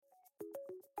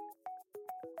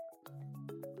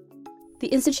The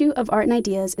Institute of Art and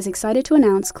Ideas is excited to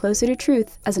announce Closer to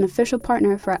Truth as an official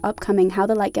partner for our upcoming How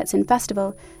the Light Gets In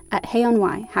festival at Hay on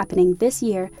Wye, happening this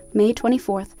year, May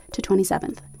 24th to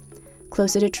 27th.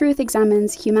 Closer to Truth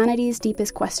examines humanity's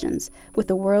deepest questions with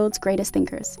the world's greatest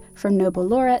thinkers, from Nobel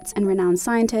laureates and renowned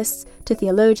scientists to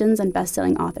theologians and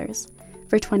best-selling authors.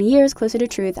 For 20 years, Closer to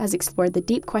Truth has explored the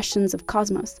deep questions of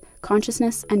cosmos,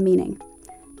 consciousness, and meaning.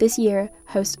 This year,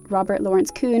 host Robert Lawrence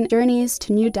Kuhn journeys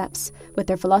to new depths with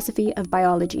their Philosophy of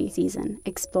Biology season,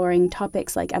 exploring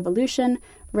topics like evolution,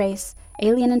 race,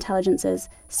 alien intelligences,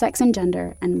 sex and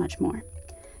gender, and much more.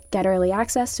 Get early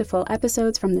access to full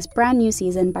episodes from this brand new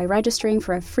season by registering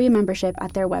for a free membership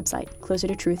at their website,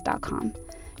 closertotruth.com.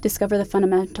 Discover the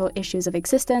fundamental issues of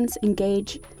existence,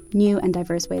 engage new and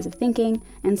diverse ways of thinking,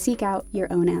 and seek out your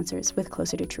own answers with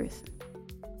Closer to Truth.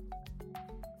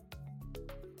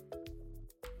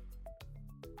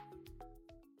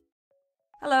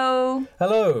 Hello.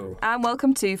 Hello. And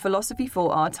welcome to Philosophy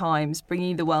for Our Times,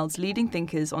 bringing you the world's leading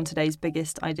thinkers on today's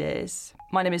biggest ideas.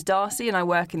 My name is Darcy and I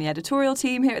work in the editorial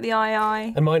team here at the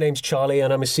IAI. And my name's Charlie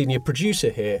and I'm a senior producer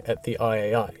here at the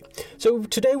IAI. So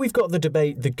today we've got the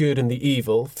debate The Good and the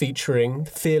Evil, featuring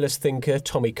fearless thinker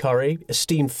Tommy Curry,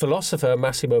 esteemed philosopher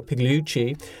Massimo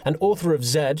Pigliucci, and author of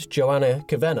Zed, Joanna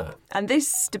Kavenna. And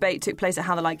this debate took place at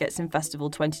How the Light Gets In Festival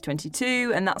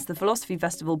 2022, and that's the philosophy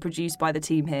festival produced by the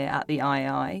team here at the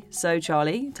IAI. So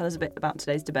Charlie, tell us a bit about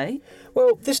today's debate.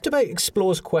 Well, this debate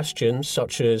explores questions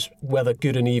such as whether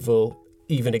good and evil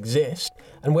even exist,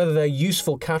 and whether they're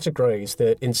useful categories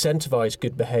that incentivise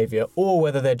good behaviour, or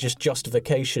whether they're just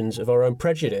justifications of our own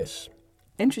prejudice.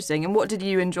 Interesting. And what did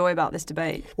you enjoy about this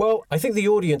debate? Well, I think the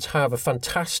audience have a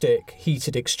fantastic,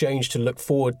 heated exchange to look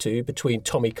forward to between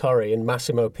Tommy Curry and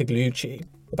Massimo Pigliucci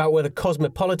about whether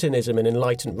cosmopolitanism and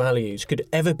enlightened values could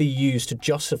ever be used to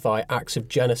justify acts of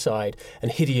genocide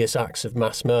and hideous acts of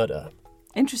mass murder.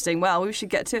 Interesting. Well, we should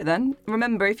get to it then.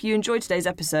 Remember, if you enjoyed today's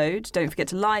episode, don't forget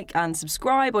to like and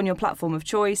subscribe on your platform of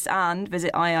choice and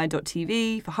visit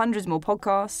iai.tv for hundreds more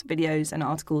podcasts, videos and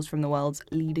articles from the world's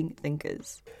leading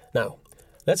thinkers. Now,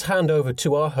 let's hand over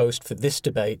to our host for this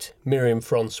debate, Miriam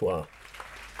Francois.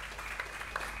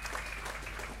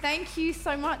 Thank you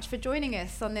so much for joining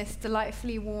us on this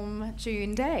delightfully warm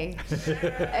June day.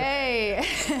 Hey.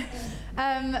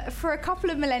 For a couple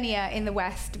of millennia in the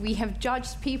West, we have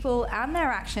judged people and their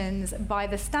actions by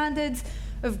the standards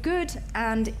of good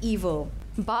and evil.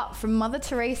 But from Mother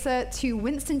Teresa to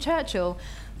Winston Churchill,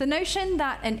 the notion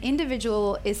that an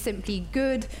individual is simply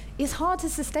good is hard to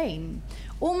sustain.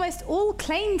 Almost all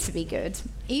claim to be good.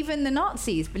 Even the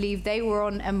Nazis believed they were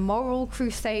on a moral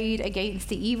crusade against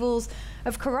the evils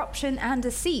of corruption and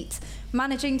deceit,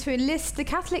 managing to enlist the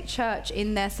Catholic Church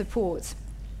in their support.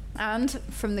 And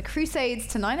from the Crusades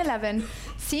to 9/11,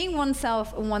 seeing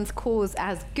oneself and one's cause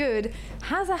as good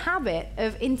has a habit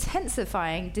of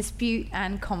intensifying dispute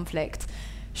and conflict.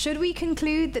 Should we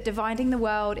conclude that dividing the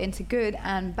world into good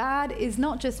and bad is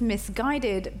not just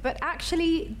misguided, but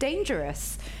actually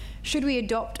dangerous? Should we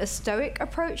adopt a stoic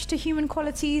approach to human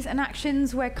qualities and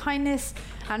actions where kindness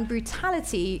and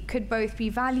brutality could both be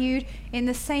valued in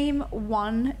the same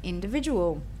one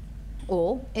individual?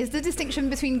 Or is the distinction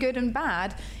between good and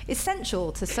bad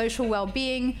essential to social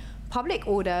well-being, public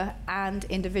order, and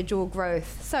individual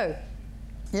growth? So,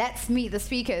 let's meet the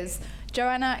speakers.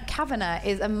 Joanna Kavenna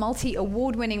is a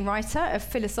multi-award-winning writer of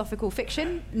philosophical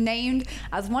fiction, named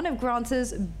as one of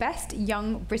Granta's best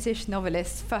young British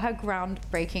novelists for her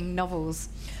groundbreaking novels.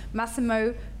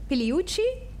 Massimo Pigliucci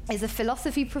is a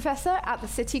philosophy professor at the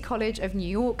City College of New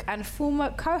York and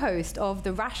former co-host of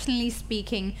the Rationally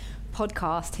Speaking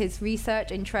podcast. His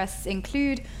research interests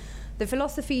include the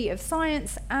philosophy of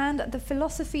science and the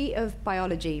philosophy of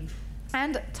biology.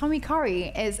 And Tommy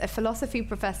Curry is a philosophy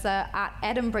professor at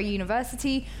Edinburgh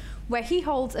University, where he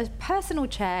holds a personal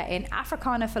chair in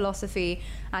Africana philosophy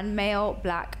and male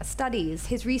black studies.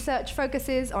 His research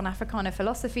focuses on Africana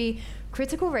philosophy,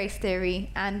 critical race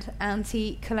theory, and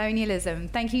anti-colonialism.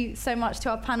 Thank you so much to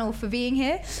our panel for being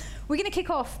here. We're going to kick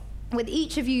off with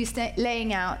each of you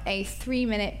laying out a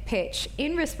 3-minute pitch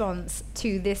in response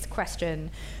to this question.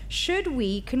 Should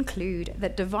we conclude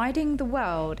that dividing the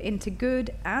world into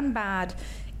good and bad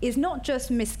is not just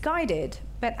misguided,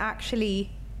 but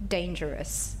actually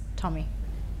dangerous? Tommy.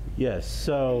 Yes,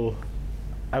 so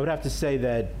I would have to say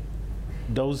that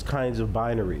those kinds of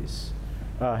binaries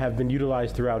have been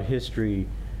utilized throughout history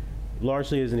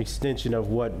largely as an extension of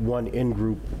what one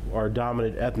in-group or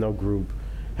dominant ethno-group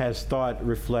has thought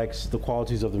reflects the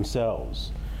qualities of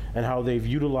themselves. and how they've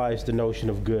utilized the notion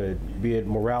of good, be it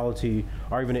morality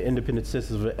or even an independent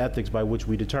system of ethics by which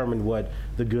we determine what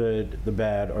the good, the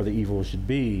bad, or the evil should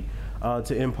be,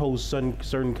 to impose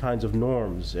certain kinds of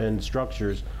norms and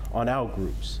structures on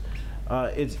outgroups.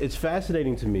 It's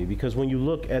fascinating to me because when you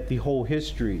look at the whole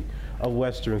history of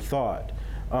Western thought,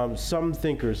 some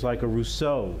thinkers like a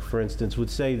Rousseau, for instance, would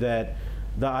say that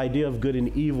the idea of good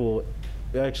and evil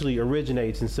actually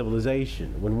originates in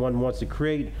civilization, when one wants to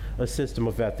create a system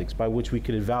of ethics by which we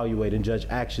could evaluate and judge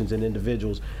actions in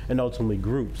individuals and ultimately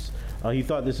groups. He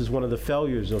thought this is one of the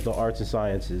failures of the arts and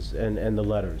sciences and the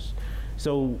letters.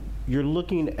 So you're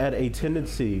looking at a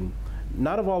tendency,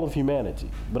 not of all of humanity,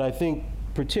 but I think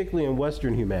particularly in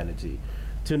Western humanity,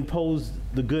 to impose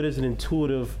the good as an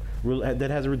intuitive, that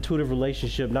has an intuitive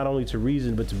relationship not only to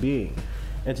reason but to being,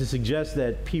 and to suggest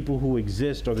that people who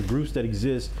exist or the groups that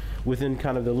exist within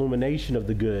kind of the illumination of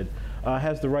the good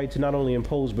has the right to not only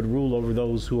impose but rule over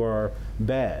those who are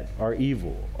bad, are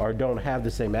evil, or don't have the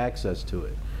same access to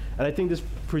it. And I think this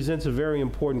presents a very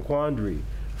important quandary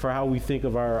for how we think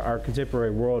of our contemporary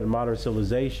world and modern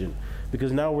civilization,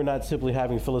 because now we're not simply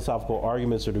having philosophical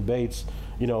arguments or debates,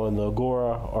 in the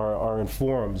agora or in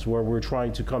forums where we're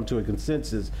trying to come to a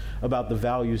consensus about the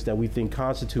values that we think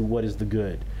constitute what is the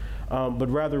good. But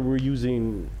rather we're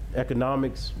using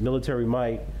economics, military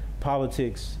might,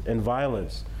 politics, and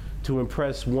violence to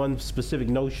impress one specific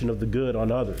notion of the good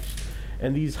on others.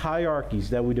 And these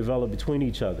hierarchies that we develop between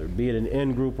each other, be it an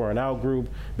in-group or an out-group,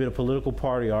 be it a political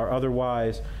party or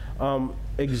otherwise,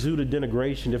 exude a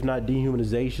denigration, if not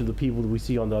dehumanization, of the people that we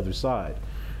see on the other side.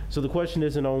 So the question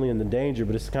isn't only in the danger,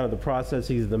 but it's kind of the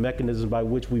processes, the mechanisms by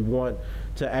which we want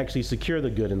to actually secure the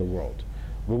good in the world.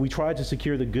 When we try to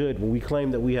secure the good, when we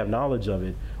claim that we have knowledge of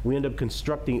it, we end up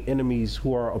constructing enemies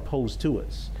who are opposed to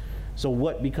us. So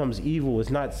what becomes evil is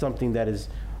not something that is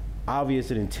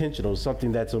obvious and intentional,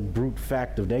 something that's a brute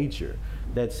fact of nature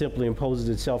that simply imposes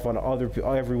itself on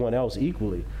everyone else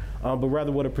equally, but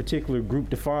rather what a particular group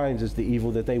defines as the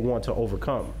evil that they want to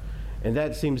overcome. And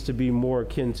that seems to be more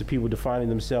akin to people defining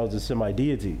themselves as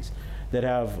semi-deities that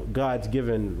have God's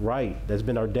given right that's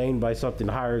been ordained by something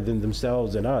higher than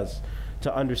themselves and us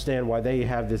to understand why they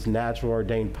have this natural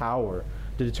ordained power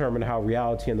to determine how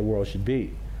reality in the world should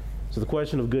be. So the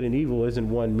question of good and evil isn't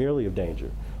one merely of danger,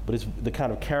 but it's the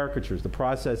kind of caricatures, the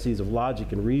processes of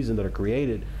logic and reason that are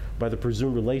created by the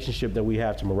presumed relationship that we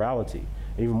have to morality.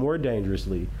 And even more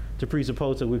dangerously, to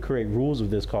presuppose that we create rules of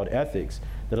this called ethics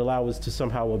that allow us to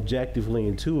somehow objectively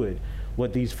intuit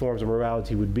what these forms of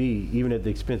morality would be, even at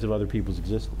the expense of other people's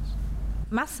existence.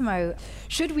 Massimo,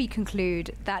 should we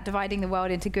conclude that dividing the world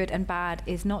into good and bad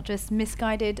is not just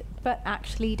misguided, but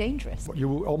actually dangerous? You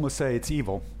would almost say it's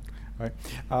evil, right?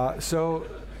 I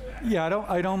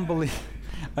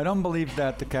don't believe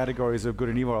that the categories of good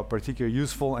and evil are particularly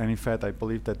useful, and in fact, I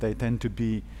believe that they tend to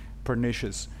be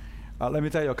pernicious. Let me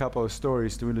tell you a couple of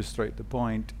stories to illustrate the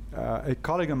point. A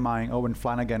colleague of mine, Owen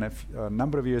Flanagan, a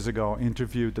number of years ago,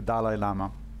 interviewed the Dalai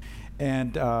Lama.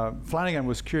 And Flanagan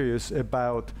was curious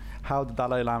about how the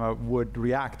Dalai Lama would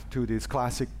react to this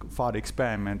classic thought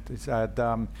experiment. He said,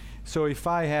 so if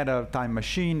I had a time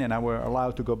machine and I were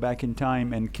allowed to go back in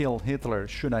time and kill Hitler,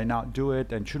 should I not do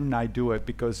it? And shouldn't I do it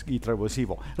because Hitler was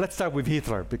evil? Let's start with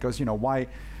Hitler, because why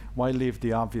leave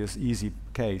the obvious easy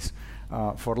case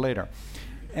for later?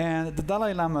 And the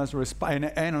Dalai Lama's response,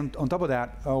 and on top of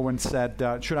that, Owen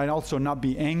said, should I also not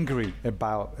be angry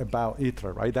about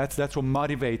Hitler, right? That's what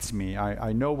motivates me.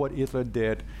 I know what Hitler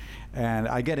did, and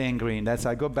I get angry, and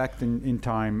I go back in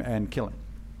time and kill him.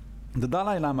 The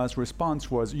Dalai Lama's response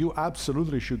was, you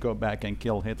absolutely should go back and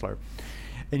kill Hitler.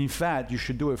 And in fact, you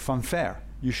should do it fanfare.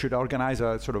 You should organize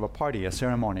a sort of a party, a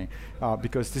ceremony,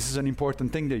 because this is an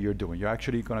important thing that you're doing. You're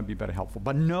actually going to be very helpful.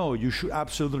 But no, you should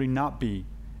absolutely not be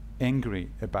angry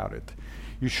about it.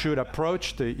 You should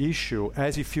approach the issue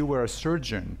as if you were a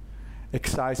surgeon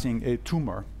excising a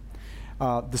tumor.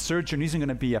 The surgeon isn't going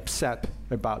to be upset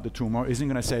about the tumor, isn't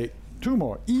going to say,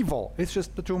 tumor, evil. It's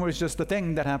just the tumor is just the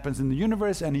thing that happens in the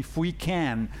universe, and if we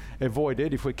can avoid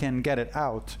it, if we can get it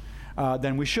out,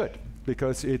 then we should,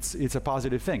 because it's a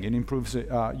positive thing. It improves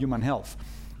human health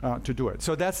to do it.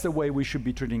 So that's the way we should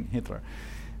be treating Hitler.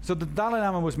 So the Dalai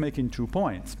Lama was making 2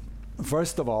 points.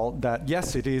 First of all, that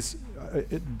yes, it is.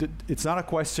 It's not a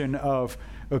question of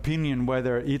opinion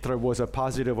whether Hitler was a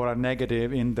positive or a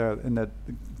negative in the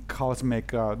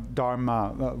cosmic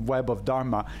dharma web of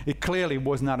dharma. It clearly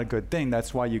was not a good thing.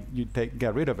 That's why you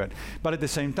get rid of it. But at the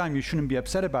same time, you shouldn't be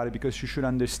upset about it, because you should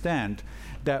understand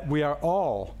that we are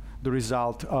all the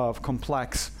result of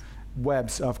complex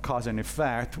webs of cause and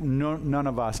effect. None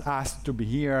of us asked to be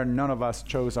here. None of us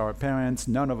chose our parents.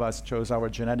 None of us chose our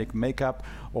genetic makeup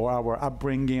or our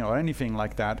upbringing or anything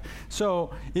like that.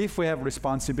 So if we have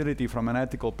responsibility from an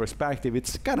ethical perspective,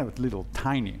 it's kind of a little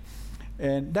tiny.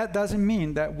 And that doesn't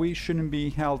mean that we shouldn't be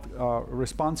held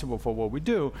responsible for what we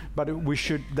do, but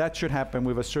that should happen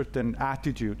with a certain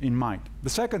attitude in mind. The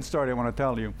second story I want to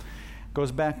tell you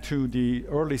goes back to the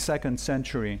early 2nd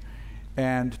century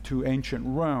and to ancient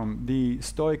Rome. The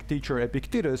Stoic teacher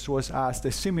Epictetus was asked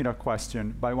a similar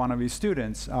question by one of his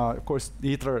students. Of course,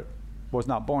 Hitler was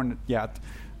not born yet.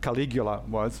 Caligula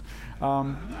was.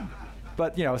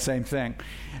 But, same thing.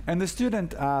 And the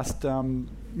student asked,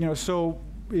 so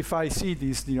if I see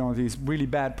this really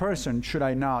bad person, should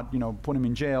I not, put him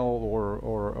in jail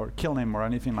or kill him or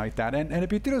anything like that? And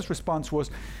Epictetus' response was,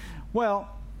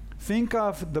 well, think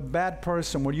of the bad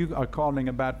person, what you are calling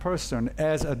a bad person,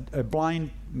 as a blind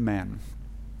man.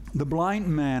 The blind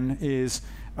man is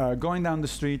going down the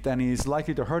street and he's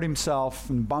likely to hurt himself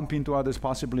and bump into others,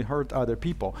 possibly hurt other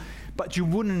people. But you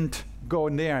wouldn't go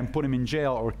in there and put him in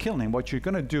jail or kill him. What you're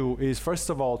going to do is, first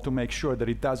of all, to make sure that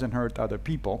he doesn't hurt other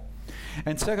people.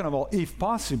 And second of all, if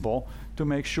possible, to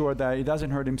make sure that he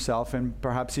doesn't hurt himself and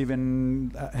perhaps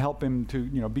even help him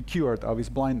to be cured of his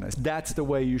blindness. That's the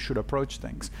way you should approach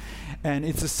things. And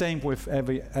it's the same with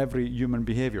every human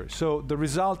behavior. So the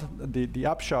result, the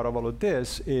upshot of all of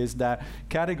this is that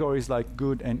categories like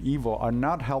good and evil are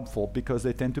not helpful because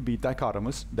they tend to be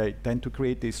dichotomous. They tend to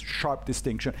create this sharp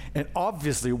distinction. And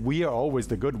obviously, we are always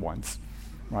the good ones,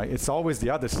 right? It's always the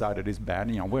other side that is bad.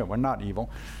 We're not evil.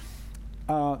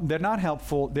 They're not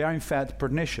helpful. They are in fact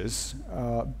pernicious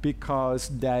because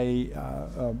they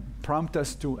prompt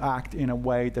us to act in a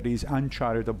way that is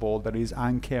uncharitable, that is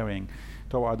uncaring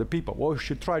toward other people. What we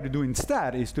should try to do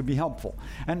instead is to be helpful.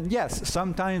 And yes,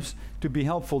 sometimes to be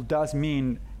helpful does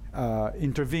mean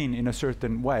intervene in a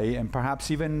certain way, and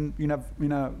perhaps even in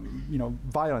a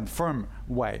violent, firm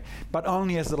way, but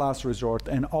only as the last resort,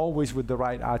 and always with the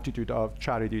right attitude of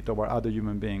charity toward other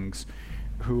human beings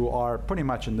who are pretty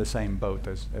much in the same boat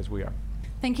as we are.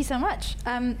 Thank you so much.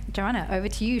 Joanna, over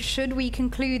to you. Should we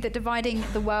conclude that dividing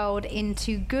the world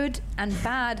into good and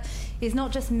bad is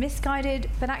not just misguided,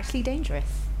 but actually dangerous?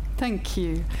 Thank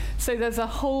you. So there's a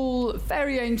whole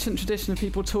very ancient tradition of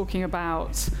people talking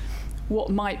about what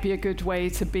might be a good way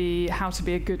to be, how to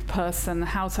be a good person,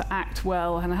 how to act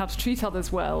well, and how to treat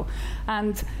others well.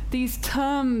 And these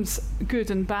terms, good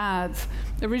and bad,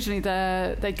 originally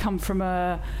they come from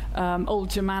a old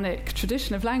Germanic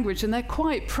tradition of language, and they're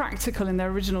quite practical in their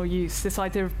original use. This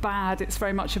idea of bad, it's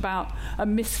very much about a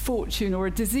misfortune or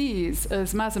a disease,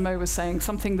 as Massimo was saying,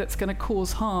 something that's going to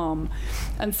cause harm.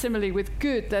 And similarly with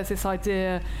good, there's this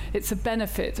idea it's a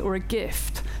benefit or a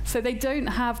gift. So they don't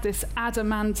have this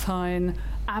adamantine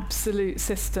absolute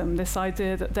system, this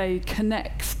idea that they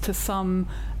connect to some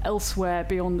elsewhere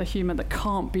beyond the human that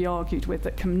can't be argued with,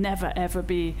 that can never ever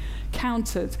be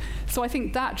countered. So I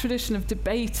think that tradition of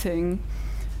debating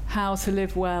how to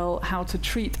live well, how to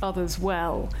treat others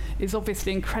well, is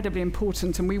obviously incredibly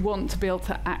important, and we want to be able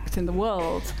to act in the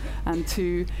world and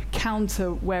to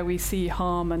counter where we see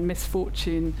harm and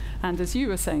misfortune and, as you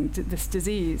were saying, this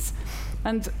disease.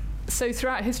 And so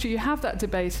throughout history you have that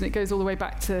debate, and it goes all the way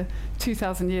back to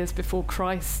 2,000 years before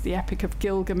Christ, the Epic of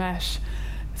Gilgamesh,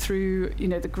 through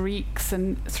the Greeks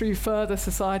and through further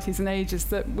societies and ages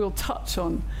that we'll touch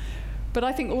on. But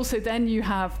I think also then you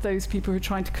have those people who are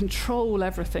trying to control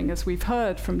everything, as we've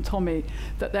heard from Tommy,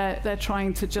 that they're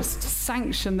trying to just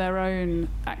sanction their own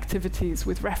activities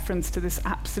with reference to this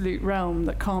absolute realm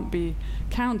that can't be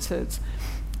countered.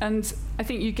 And I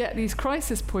think you get these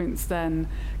crisis points then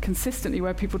consistently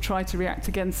where people try to react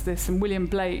against this. And William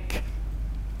Blake,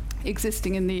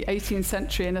 existing in the 18th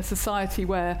century in a society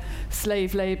where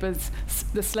slave labour,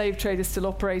 the slave trade is still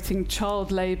operating,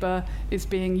 child labour is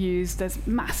being used, there's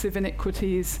massive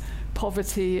inequities,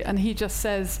 poverty, and he just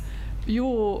says,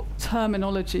 your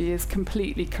terminology is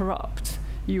completely corrupt.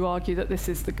 You argue that this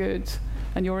is the good,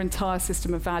 and your entire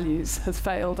system of values has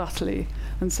failed utterly,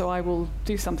 and so I will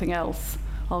do something else.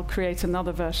 I'll create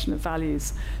another version of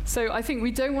values. So I think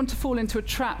we don't want to fall into a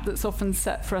trap that's often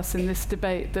set for us in this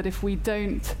debate, that if we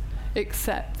don't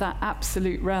accept that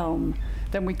absolute realm,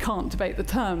 then we can't debate the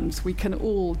terms. We can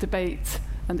all debate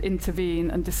and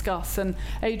intervene and discuss. And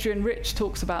Adrian Rich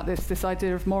talks about this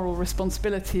idea of moral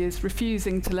responsibility is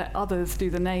refusing to let others do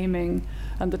the naming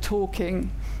and the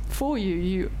talking for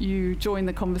you. You join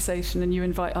the conversation and you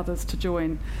invite others to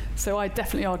join. So I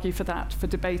definitely argue for that, for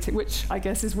debating, which I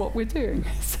guess is what we're doing.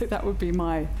 So that would be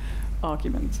my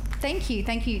argument. Thank you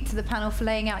to the panel for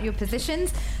laying out your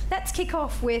positions. Let's kick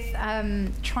off with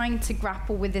trying to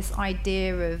grapple with this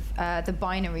idea of the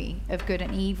binary of good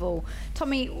and evil.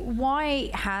 Tommy, why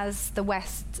has the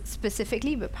West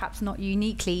specifically, but perhaps not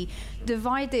uniquely,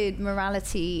 divided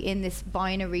morality in this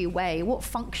binary way? What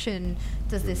function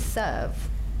does this serve?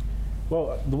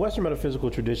 Well, the Western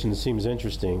metaphysical tradition seems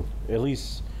interesting, at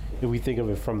least if we think of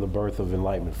it from the birth of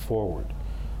Enlightenment forward,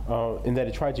 in that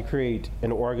it tried to create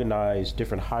and organize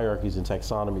different hierarchies and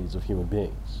taxonomies of human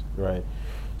beings, right?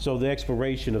 So the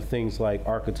exploration of things like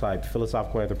archetype,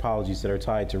 philosophical anthropologies that are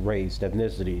tied to race,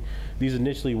 ethnicity, these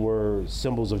initially were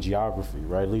symbols of geography,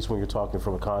 right? At least when you're talking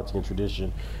from a Kantian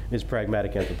tradition, it's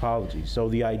pragmatic anthropology. So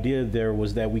the idea there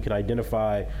was that we could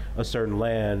identify a certain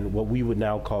land, what we would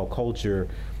now call culture,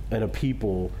 and a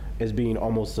people as being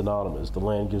almost synonymous. The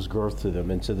land gives birth to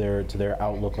them and to their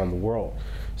outlook on the world.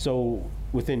 So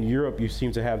within Europe, you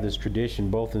seem to have this tradition,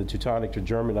 both in the Teutonic or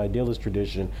German idealist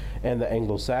tradition and the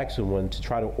Anglo-Saxon one, to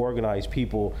try to organize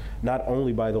people not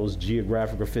only by those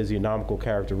geographic or physiognomical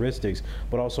characteristics,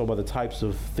 but also by the types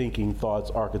of thinking,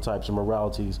 thoughts, archetypes, and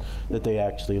moralities that they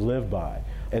actually live by.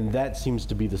 And that seems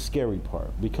to be the scary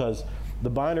part, because the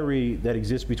binary that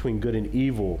exists between good and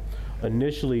evil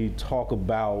initially talk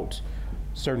about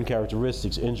certain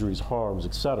characteristics, injuries, harms,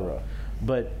 etc.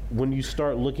 But when you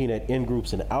start looking at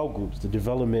in-groups and out-groups, the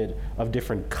development of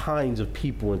different kinds of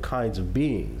people and kinds of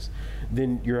beings,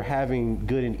 then you're having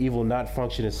good and evil not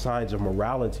function as signs of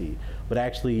morality, but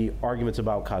actually arguments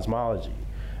about cosmology,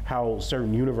 how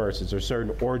certain universes or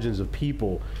certain origins of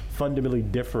people fundamentally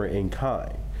differ in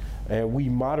kind. And we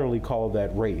modernly call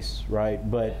that race,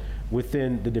 right? But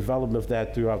within the development of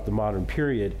that throughout the modern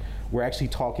period, we're actually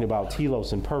talking about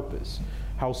telos and purpose,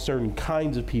 how certain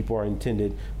kinds of people are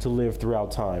intended to live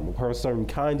throughout time, how certain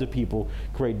kinds of people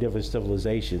create different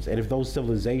civilizations. And if those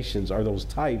civilizations or those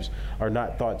types are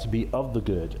not thought to be of the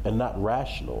good and not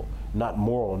rational, not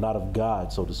moral, not of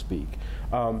God, so to speak,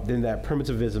 then that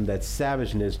primitivism, that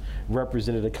savageness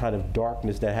represented a kind of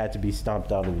darkness that had to be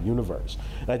stomped out in the universe.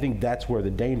 And I think that's where the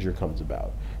danger comes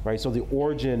about, right? So the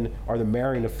origin or the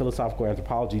marrying of philosophical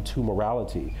anthropology to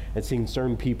morality and seeing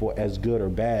certain people as good or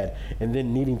bad and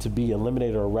then needing to be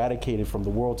eliminated or eradicated from the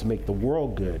world to make the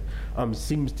world good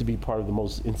seems to be part of the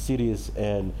most insidious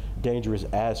and dangerous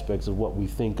aspects of what we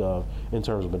think of in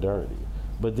terms of modernity.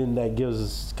 But then that gives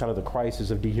us kind of the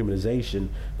crisis of dehumanization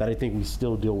that I think we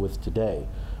still deal with today.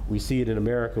 We see it in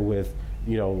America with,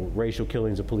 racial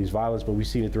killings and police violence, but we've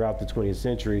seen it throughout the 20th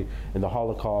century in the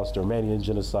Holocaust, Armenian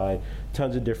genocide,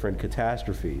 tons of different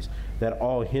catastrophes that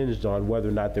all hinged on whether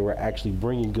or not they were actually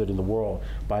bringing good in the world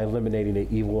by eliminating the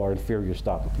evil or inferior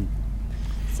stock of people.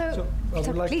 So I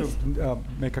would like to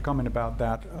make a comment about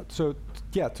that. To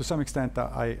some extent,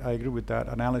 I agree with that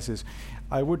analysis.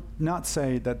 I would not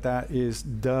say that that is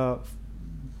the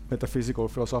metaphysical,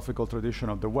 philosophical tradition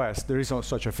of the West. There is no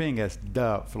such a thing as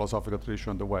the philosophical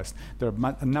tradition of the West. There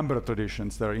are a number of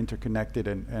traditions that are interconnected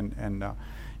and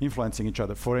influencing each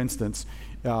other. For instance,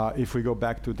 if we go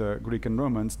back to the Greek and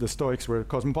Romans, the Stoics were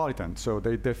cosmopolitan, so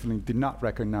they definitely did not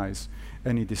recognize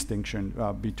any distinction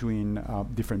between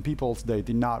different peoples. They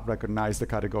did not recognize the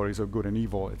categories of good and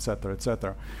evil, etc.,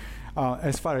 etc.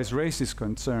 As far as race is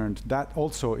concerned, that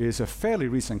also is a fairly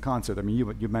recent concept. I mean,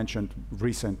 you mentioned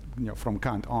recent, from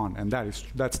Kant on, and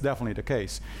that's definitely the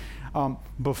case.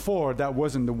 Before, that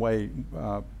wasn't the way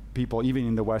people, even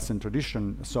in the Western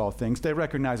tradition, saw things. They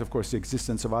recognized, of course, the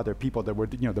existence of other people that were,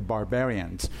 the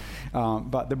barbarians.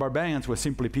 But the barbarians were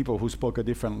simply people who spoke a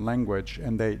different language,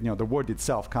 and they, the word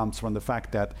itself comes from the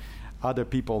fact that other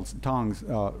people's tongues,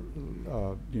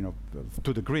 to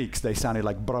the Greeks, they sounded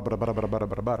like bara bara bara bara bara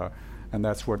bara bara, and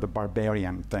that's where the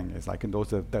barbarian thing is, like in those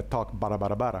that talk bara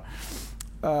bara bara.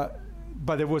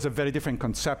 But there was a very different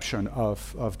conception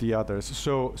of the others.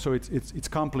 So it's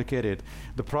complicated.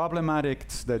 The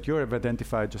problematics that you have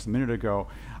identified just a minute ago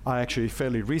are actually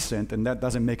fairly recent, and that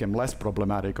doesn't make them less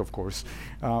problematic, of course.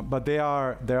 But they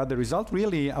are the result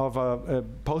really of a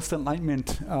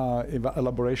post-Enlightenment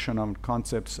elaboration on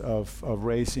concepts of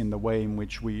race in the way in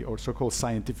which or so-called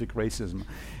scientific racism,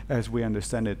 as we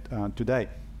understand it today.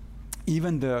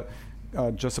 Even the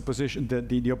juxtaposition,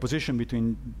 the opposition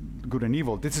between good and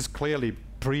evil. This is clearly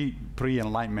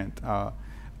pre-Enlightenment,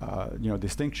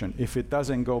 distinction. If it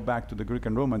doesn't go back to the Greek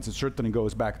and Romans, it certainly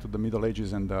goes back to the Middle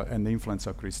Ages and the influence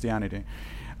of Christianity.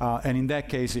 And in that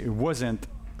case, it wasn't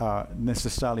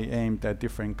necessarily aimed at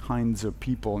different kinds of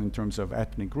people in terms of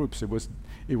ethnic groups. It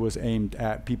was aimed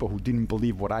at people who didn't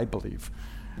believe what I believe.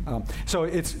 So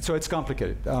it's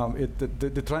complicated.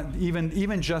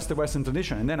 Even just the Western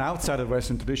tradition, and then outside of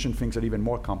Western tradition, things are even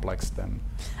more complex than.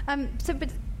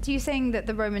 But Do you think that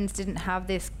the Romans didn't have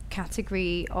this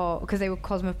category, or because they were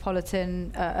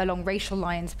cosmopolitan along racial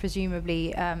lines,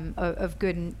 presumably, of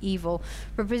good and evil,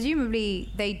 but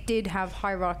presumably they did have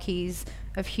hierarchies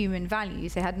of human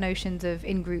values. They had notions of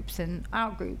in-groups and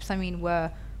out-groups. I mean,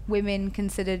 were women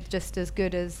considered just as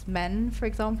good as men, for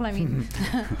example? I mean...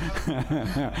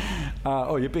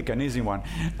 Oh, you pick an easy one.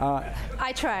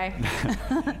 I try.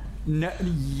 No,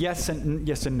 yes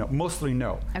and no. Mostly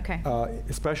no. Okay.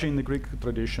 Especially in the Greek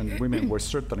tradition, women were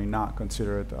certainly not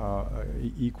considered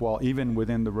equal. Even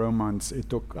within the Romans, it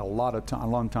took a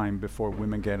long time before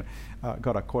women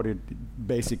got accorded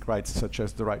basic rights such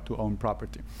as the right to own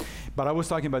property. But I was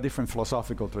talking about different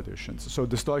philosophical traditions. So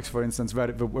the Stoics, for instance,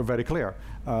 were very clear.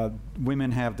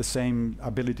 Women have the same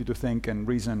ability to think and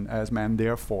reason as men,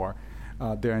 therefore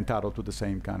they're entitled to the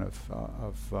same kind of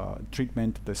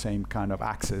treatment, the same kind of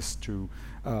access to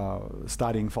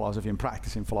studying philosophy and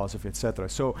practicing philosophy, etc.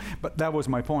 So, but that was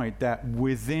my point, that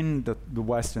within the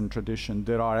Western tradition,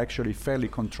 there are actually fairly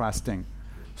contrasting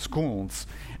schools,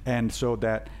 and so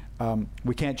that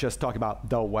we can't just talk about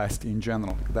the West in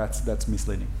general. That's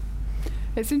misleading.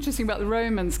 It's interesting about the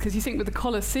Romans, because you think with the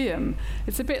Colosseum,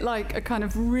 it's a bit like a kind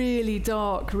of really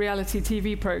dark reality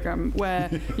TV program where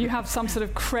you have some sort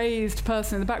of crazed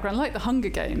person in the background, like the Hunger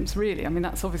Games, really. I mean,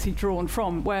 that's obviously drawn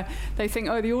from, where they think,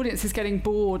 oh, the audience is getting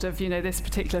bored of, this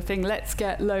particular thing. Let's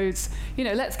get let's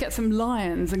get some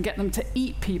lions and get them to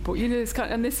eat people. This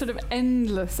and this sort of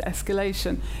endless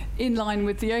escalation in line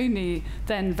with the only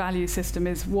then value system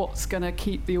is what's going to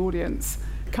keep the audience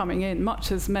coming in,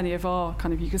 much as many of our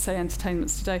kind of, you could say,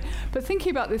 entertainments today. But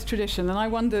thinking about this tradition, and I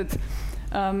wondered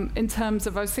in terms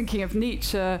of, I was thinking of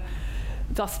Nietzsche,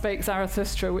 Thus Spake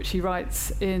Zarathustra, which he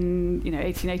writes in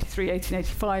 1883,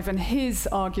 1885, and his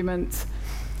argument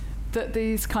that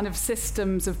these kind of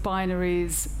systems of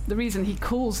binaries, the reason he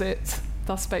calls it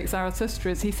Thus Spake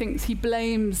Zarathustra is he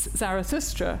blames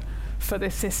Zarathustra for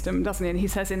this system, doesn't he? And he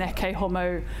says in Ecce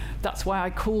Homo, that's why I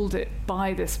called it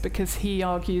by this, because he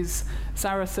argues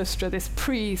Zarathustra, this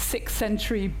pre-6th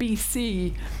century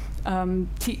BC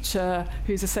teacher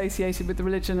who's associated with the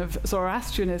religion of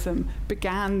Zoroastrianism,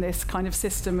 began this kind of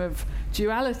system of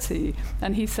duality.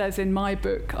 And he says in my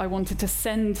book, I wanted to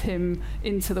send him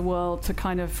into the world to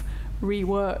kind of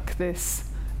rework this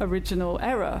original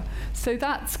error. So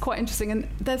that's quite interesting. And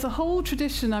there's a whole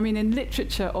tradition, in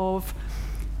literature of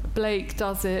Blake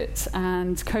does it,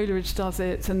 and Coleridge does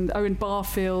it, and Owen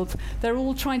Barfield. They're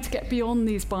all trying to get beyond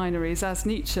these binaries, as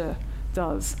Nietzsche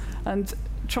does, and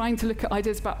trying to look at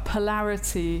ideas about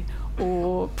polarity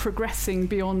or progressing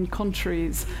beyond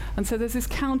contraries. And so there's this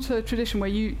counter tradition where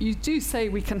you do say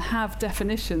we can have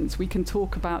definitions, we can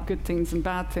talk about good things and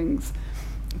bad things,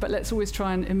 but let's always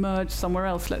try and emerge somewhere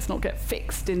else. Let's not get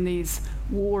fixed in these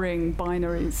warring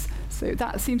binaries. So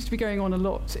that seems to be going on a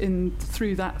lot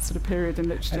through that sort of period in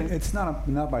literature. And it's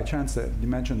not by chance that you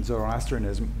mentioned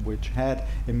Zoroastrianism, which had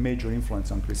a major influence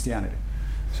on Christianity.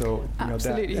 So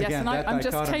absolutely, yes, and I'm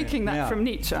just taking that from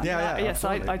Nietzsche. Yes,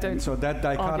 I don't. And so that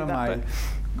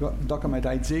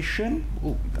dichotomization,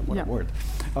 a word,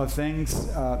 of things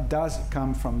does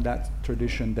come from that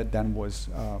tradition that then was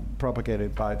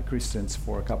propagated by the Christians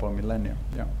for a couple of millennia.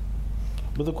 Yeah.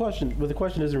 But the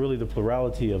question isn't really the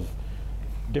plurality of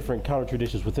different counter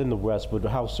traditions within the West, but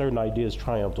how certain ideas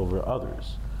triumphed over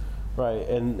others, right?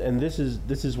 And this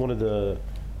is one of the,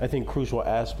 I think, crucial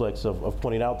aspects of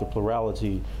pointing out the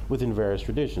plurality within various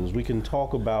traditions. We can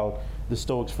talk about the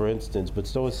Stoics, for instance, but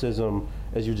Stoicism,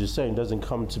 as you're just saying, doesn't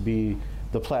come to be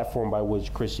the platform by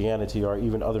which Christianity or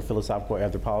even other philosophical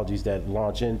anthropologies that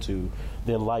launch into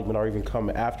the Enlightenment or even come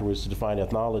afterwards to define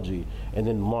ethnology and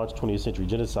then launch 20th century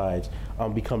genocides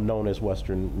become known as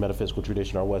Western metaphysical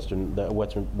tradition or Western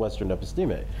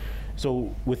episteme.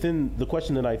 So within the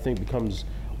question that I think becomes,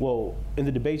 well, in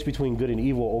the debates between good and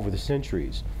evil over the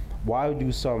centuries, why do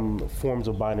some forms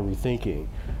of binary thinking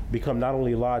become not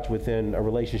only lodged within a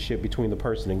relationship between the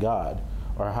person and God,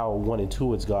 or how one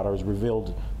intuits God or is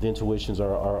revealed the intuitions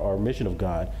or mission of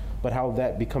God, but how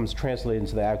that becomes translated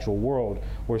into the actual world,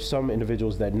 where some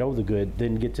individuals that know the good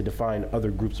then get to define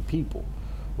other groups of people,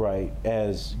 right,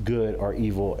 as good or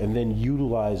evil, and then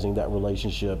utilizing that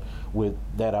relationship with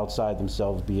that outside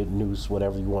themselves, be it nous,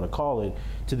 whatever you want to call it,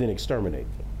 to then exterminate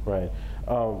them, right?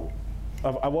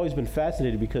 I've always been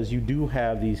fascinated because you do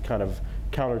have these kind of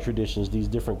counter traditions, these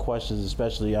different questions,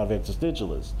 especially out of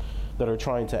existentialists, that are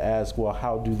trying to ask, well,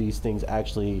 how do these things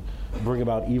actually bring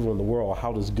about evil in the world?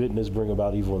 How does goodness bring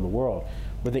about evil in the world?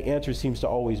 But the answer seems to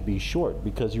always be short,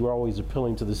 because you're always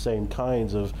appealing to the same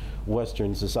kinds of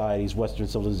Western societies, Western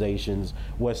civilizations,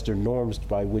 Western norms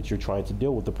by which you're trying to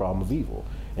deal with the problem of evil.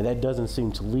 And that doesn't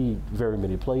seem to lead very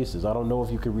many places. I don't know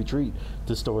if you could retreat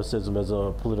to Stoicism as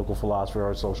a political philosophy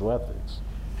or social ethics.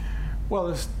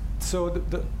 Well, so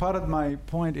the part of my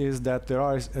point is that there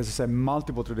are, as I said,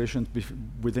 multiple traditions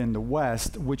within the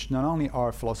West, which not only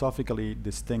are philosophically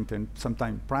distinct and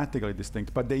sometimes practically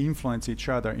distinct, but they influence each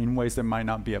other in ways that might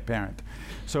not be apparent.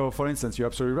 So, for instance, you're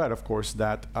absolutely right, of course,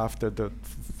 that after the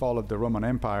fall of the Roman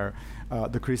Empire,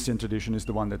 the Christian tradition is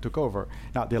the one that took over.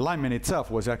 Now, the Enlightenment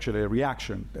itself was actually a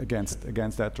reaction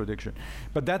against that tradition.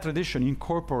 But that tradition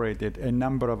incorporated a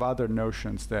number of other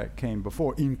notions that came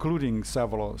before, including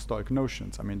several Stoic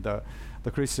notions. I mean,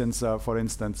 the Christians, for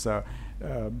instance,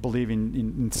 believe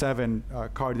in 7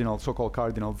 so-called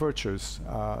cardinal virtues,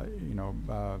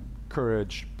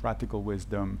 courage, practical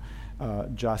wisdom,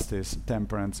 justice,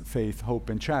 temperance, faith, hope,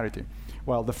 and charity.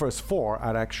 Well, the first 4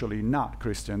 are actually not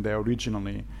Christian. They're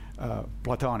originally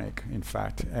Platonic, in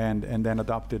fact, and then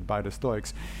adopted by the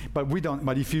Stoics. But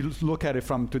if you look at it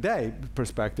from today's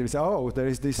perspective, you say, there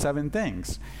is these 7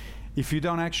 things. If you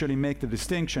don't actually make the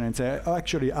distinction and say,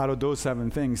 actually, out of those 7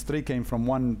 things, 3 came from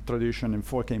one tradition and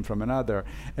 4 came from another,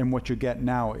 and what you get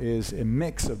now is a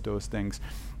mix of those things,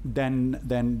 then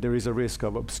there is a risk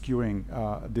of obscuring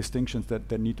distinctions that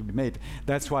need to be made.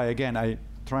 That's why, again, I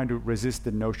try to resist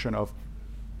the notion of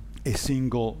a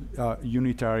single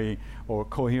unitary or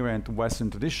coherent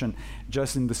Western tradition,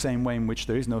 just in the same way in which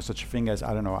there is no such thing as,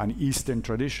 an Eastern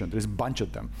tradition. There's a bunch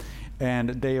of them. And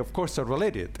they, of course, are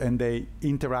related, and they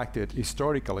interacted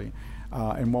historically.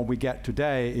 And what we get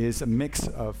today is a mix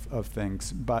of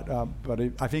things. But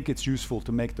I think it's useful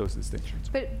to make those distinctions.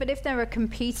 But if there are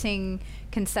competing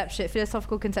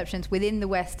philosophical conceptions within the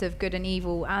West of good and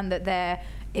evil, and that they're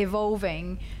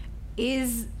evolving,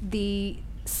 is the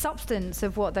substance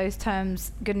of what those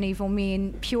terms good and evil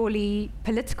mean purely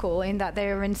political, in that they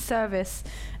are in service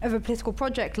of a political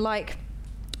project, like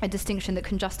a distinction that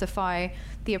can justify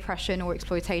the oppression or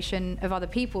exploitation of other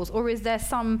peoples? Or is there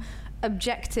some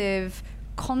objective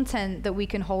content that we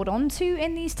can hold on to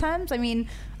in these terms? I mean,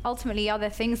 ultimately, are there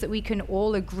things that we can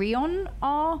all agree on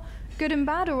are good and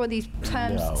bad, or are these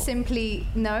terms simply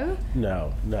no?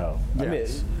 No. Yes. I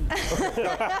mean, Go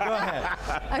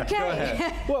ahead. Okay. Go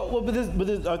ahead. Well, but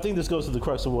this, I think this goes to the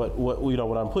crux of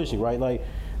what I'm pushing, right? Like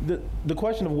the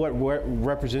question of what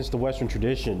represents the Western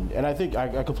tradition, and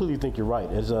I completely think you're right.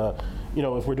 As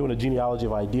if we're doing a genealogy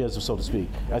of ideas, so to speak,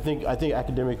 I think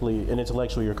academically and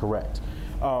intellectually you're correct.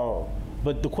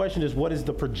 But the question is, what is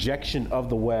the projection of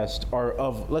the West, or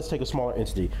of, let's take a smaller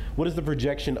entity, what is the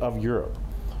projection of Europe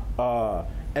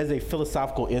as a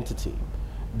philosophical entity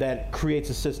that creates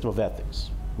a system of ethics,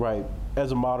 right?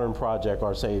 As a modern project,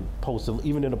 or say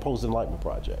even in a post-Enlightenment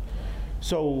project.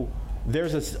 So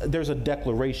there's a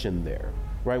declaration there,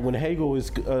 right? When Hegel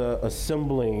is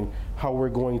assembling how we're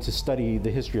going to study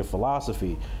the history of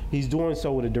philosophy, he's doing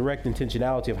so with a direct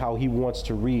intentionality of how he wants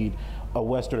to read a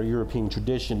Western or European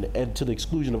tradition, and to the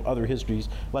exclusion of other histories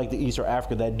like the East or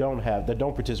Africa that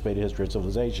don't participate in history of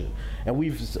civilization. And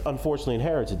we've unfortunately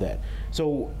inherited that.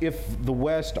 So if the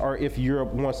West, or if Europe,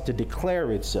 wants to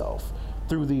declare itself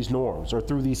through these norms, or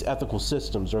through these ethical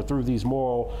systems, or through these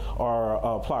moral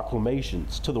or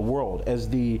proclamations to the world as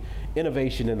the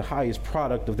innovation and the highest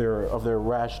product of their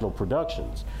rational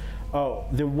productions,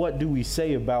 then what do we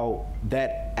say about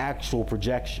that actual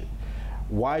projection?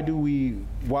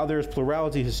 While there's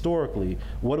plurality historically,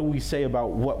 what do we say about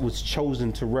what was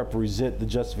chosen to represent the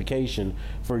justification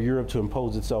for Europe to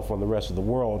impose itself on the rest of the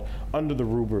world under the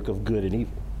rubric of good and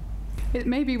evil? It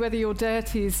may be whether your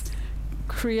deities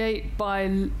create by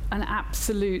an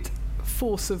absolute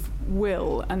force of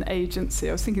will and agency.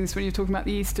 I was thinking this when you were talking about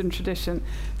the Eastern tradition.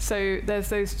 So there's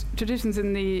those traditions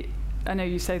I know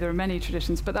you say there are many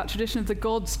traditions, but that tradition of the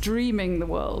gods dreaming the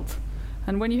world.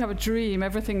 And when you have a dream,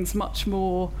 everything's much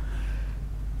more,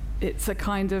 it's a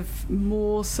kind of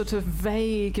more sort of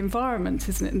vague environment,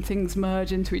 isn't it? And things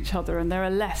merge into each other, and there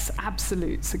are less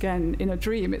absolutes, again, in a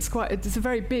dream. It's a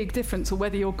very big difference, or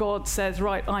whether your God says,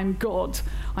 right, I'm God,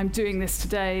 I'm doing this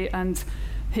today, and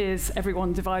here's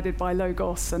everyone divided by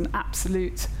logos and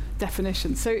absolute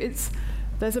definition. So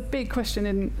there's a big question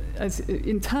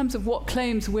in terms of what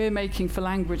claims we're making for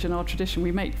language in our tradition.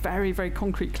 We make very, very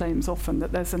concrete claims often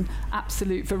that there's an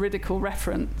absolute veridical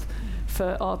referent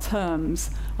for our terms,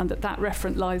 and that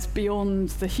referent lies beyond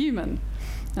the human.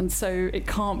 And so it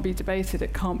can't be debated,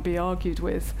 it can't be argued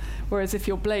with. Whereas if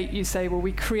you're Blake, you say, well,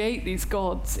 we create these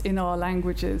gods in our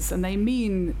languages, and they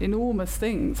mean enormous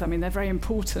things. I mean, they're very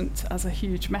important as a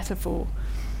huge metaphor.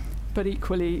 But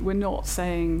equally, we're not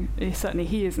saying, certainly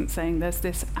he isn't saying, there's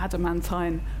this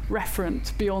adamantine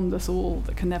referent beyond us all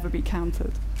that can never be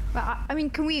countered. But I mean,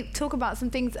 can we talk about some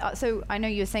things? So I know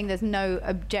you're saying there's no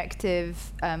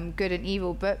objective good and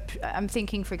evil, but I'm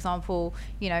thinking, for example,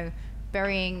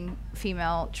 burying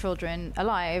female children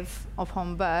alive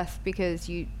upon birth because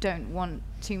you don't want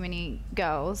too many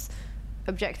girls,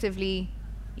 objectively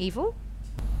evil?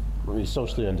 I mean,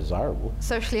 socially undesirable.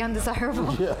 Socially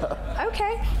undesirable? Yeah.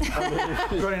 Okay.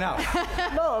 Good enough.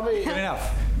 No, I mean... Good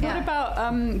enough. Yeah. What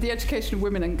about the education of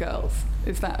women and girls?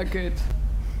 Is that a good...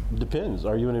 Depends.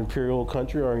 Are you in an imperial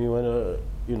country or are you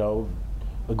in a,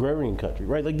 agrarian country,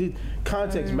 right? Like the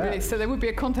context matters. Really? So there would be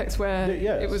a context where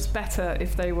yes. It was better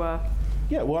if they were...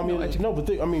 Yeah, well, I mean, let's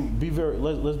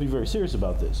be very serious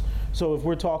about this. So if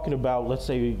we're talking about, let's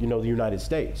say, the United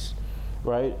States,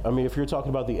 right? I mean, if you're talking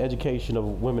about the education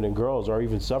of women and girls or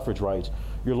even suffrage rights,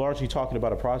 you're largely talking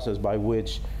about a process by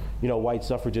which, white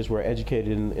suffragists were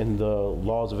educated in the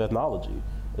laws of ethnology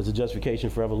as a justification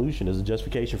for evolution, as a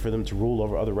justification for them to rule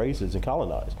over other races and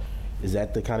colonize. Is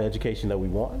that the kind of education that we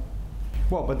want?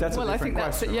 Well, but that's a different I think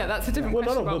question. that's a different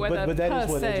question about whether but that per is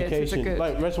what se education, it is a good.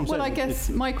 like, that's what I'm saying. I guess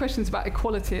my question is about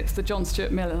equality. It's the John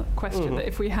Stuart Mill question that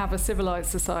if we have a civilized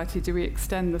society, do we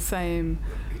extend the same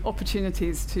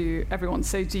opportunities to everyone?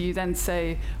 So do you then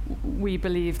say we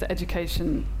believe that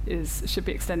education should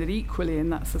be extended equally in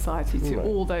that society to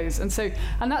all those? And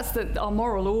that's our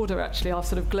moral order, actually, our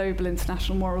sort of global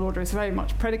international moral order is very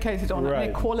much predicated on an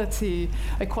equality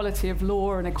of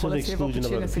law and equality of opportunity. To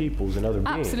the exclusion of other peoples and other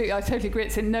beings. Absolutely, I totally agree.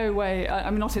 It's in no way,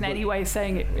 I'm not in any way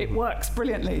saying it works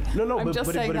brilliantly. No, I'm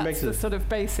just saying that's the sort of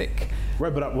basic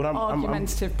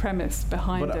argumentative premise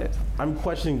behind it. I'm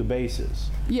questioning the basis.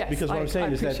 Yes, because what I'm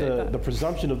saying is that the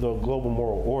presumption of the global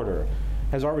moral order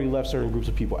has already left certain groups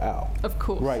of people out. Of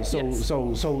course. Right. So yes.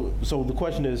 so the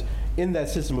question is, in that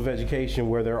system of education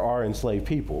where there are enslaved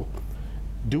people,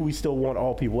 do we still want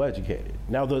all people educated?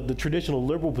 Now, the traditional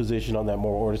liberal position on that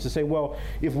moral order is to say, well,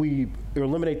 if we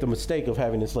eliminate the mistake of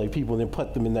having enslaved people and then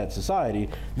put them in that society,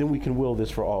 then we can will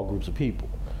this for all groups of people,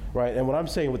 right? And what I'm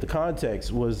saying with the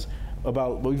context was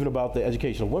about the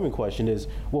education of women question is,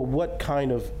 well, what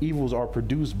kind of evils are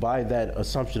produced by that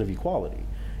assumption of equality?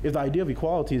 If the idea of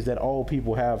equality is that all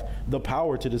people have the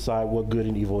power to decide what good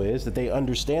and evil is, that they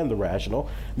understand the rational,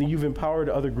 then you've empowered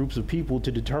other groups of people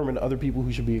to determine other people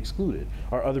who should be excluded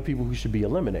or other people who should be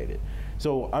eliminated.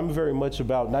 So I'm very much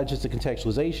about not just the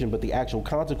contextualization, but the actual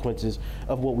consequences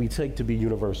of what we take to be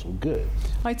universal good.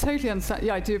 I totally understand.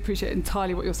 Yeah, I do appreciate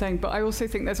entirely what you're saying, but I also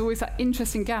think there's always that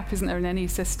interesting gap, isn't there, in any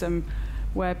system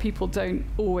where people don't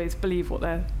always believe what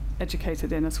they're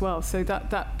educated in as well. So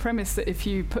that premise that if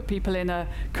you put people in a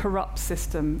corrupt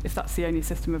system, if that's the only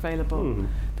system available,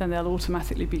 then they'll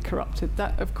automatically be corrupted.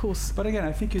 That, of course, but again,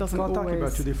 I think you're talking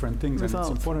about two different things, and it's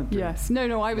important to... Yes.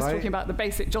 No, I was talking about the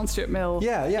basic John Stuart Mill.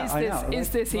 Is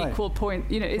this equal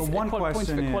point, is one point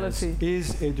of equality?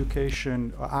 Is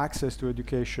education, access to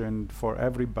education for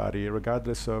everybody,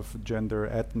 regardless of gender,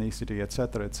 ethnicity, et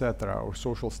cetera, or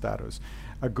social status,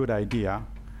 a good idea?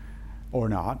 Or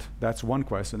not? That's one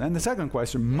question. And the second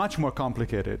question, much more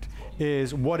complicated,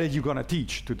 is what are you going to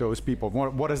teach to those people?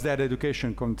 What does that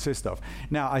education consist of?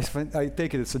 Now, I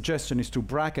take it the suggestion is to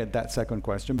bracket that second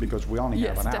question because we only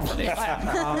have an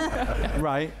hour.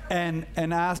 Right? And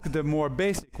ask the more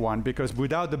basic one, because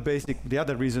without the basic, the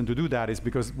other reason to do that is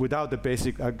because without the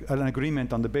basic, an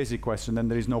agreement on the basic question, then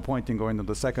there is no point in going to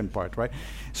the second part, right?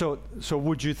 So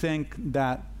would you think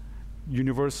that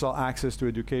universal access to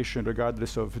education,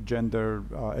 regardless of gender,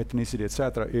 ethnicity,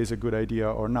 etc., is a good idea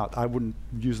or not? I wouldn't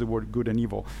use the word good and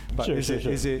evil, but is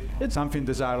it something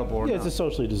desirable or not? It's a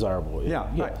socially desirable. Yeah,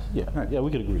 right.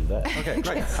 We could agree to that. Okay,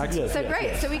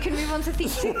 great. So we can move on to theme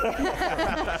two.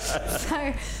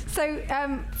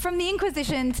 From the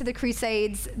Inquisition to the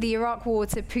Crusades, the Iraq War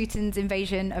to Putin's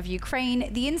invasion of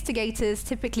Ukraine, the instigators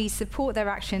typically support their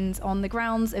actions on the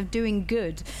grounds of doing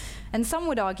good. And some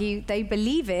would argue they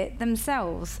believe it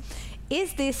themselves.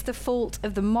 Is this the fault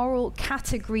of the moral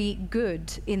category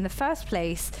good in the first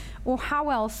place? Or how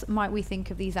else might we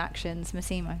think of these actions,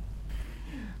 Massimo?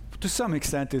 To some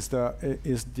extent, is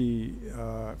the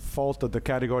fault of the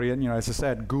category. And as I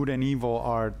said, good and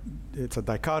evil it's a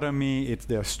dichotomy.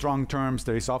 There are strong terms.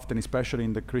 There is often, especially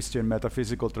in the Christian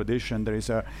metaphysical tradition, there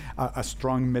is a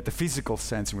strong metaphysical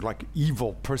sense, like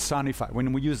evil personified.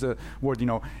 When we use the word,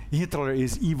 Hitler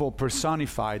is evil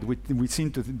personified, we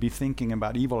seem to be thinking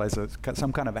about evil as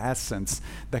some kind of essence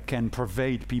that can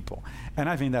pervade people. And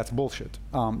I think that's bullshit.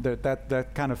 That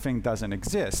kind of thing doesn't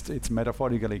exist. It's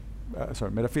metaphysically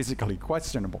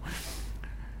questionable.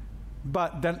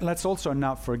 But then let's also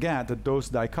not forget that those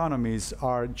dichotomies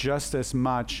are just as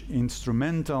much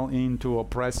instrumental into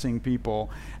oppressing people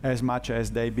as much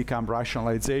as they become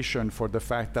rationalization for the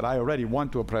fact that I already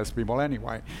want to oppress people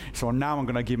anyway. So now I'm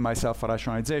going to give myself a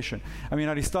rationalization. I mean,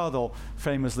 Aristotle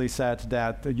famously said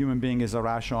that a human being is a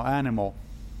rational animal.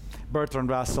 Bertrand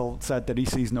Russell said that he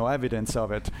sees no evidence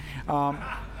of it.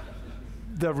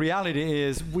 The reality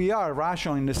is we are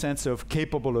rational in the sense of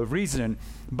capable of reason,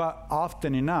 but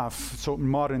often enough, so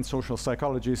modern social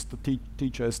psychologists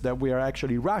teach us that we are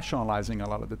actually rationalizing a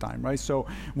lot of the time, right? So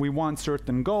we want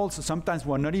certain goals. Sometimes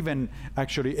we're not even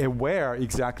actually aware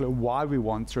exactly why we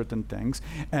want certain things,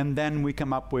 and then we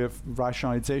come up with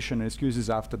rationalization and excuses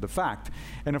after the fact.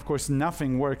 And of course,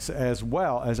 nothing works as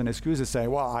well as an excuse to say,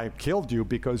 well, I killed you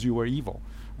because you were evil,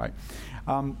 right?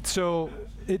 So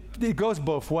it goes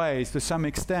both ways. To some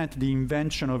extent, the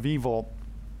invention of evil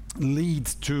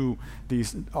leads to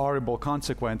these horrible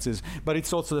consequences, but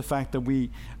it's also the fact that we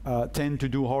tend to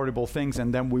do horrible things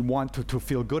and then we want to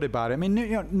feel good about it. I mean,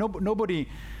 nobody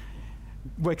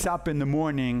wakes up in the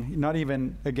morning, not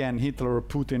even, again, Hitler or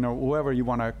Putin or whoever you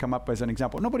want to come up as an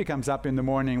example. Nobody comes up in the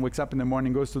morning, wakes up in the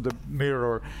morning, goes to the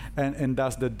mirror and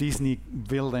does the Disney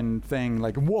villain thing,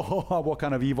 like, whoa, what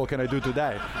kind of evil can I do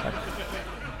today?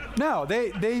 No,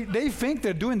 they think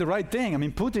they're doing the right thing. I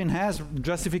mean, Putin has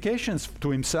justifications to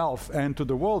himself and to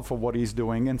the world for what he's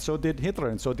doing, and so did Hitler,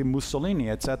 and so did Mussolini,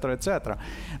 etc., etc.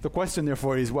 The question,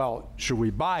 therefore, is, well, should we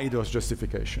buy those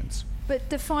justifications? But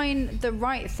define the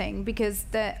right thing, because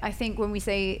I think when we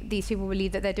say these people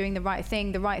believe that they're doing the right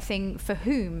thing for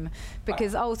whom?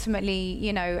 Because ultimately,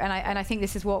 you know, and I think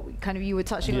this is what kind of you were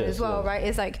touching on as well, right?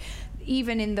 It's like,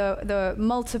 even in the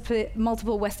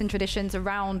multiple Western traditions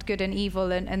around good and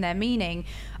evil and their meaning,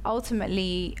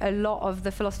 ultimately a lot of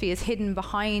the philosophy is hidden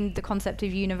behind the concept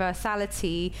of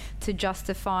universality to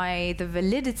justify the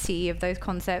validity of those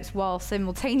concepts while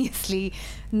simultaneously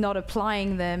not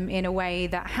applying them in a way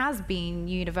that has been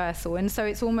universal. And so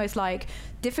it's almost like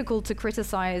difficult to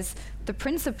criticize the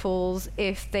principles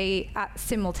if they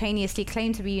simultaneously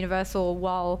claim to be universal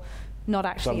while not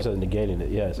actually. Some said negating it,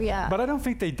 yes. Yeah. But I don't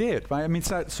think they did. Right? I mean,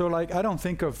 so like, I don't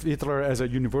think of Hitler as a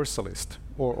universalist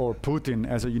or Putin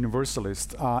as a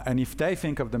universalist. And if they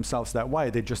think of themselves that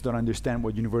way, they just don't understand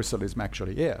what universalism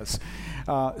actually is.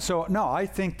 So no, I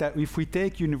think that if we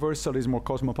take universalism or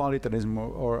cosmopolitanism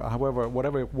or however,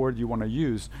 whatever word you want to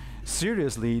use,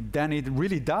 seriously, then it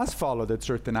really does follow that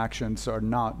certain actions are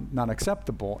not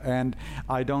acceptable. And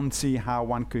I don't see how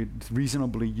one could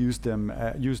reasonably use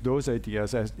those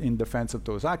ideas as in defense of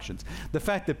those actions. The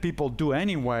fact that people do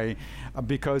anyway,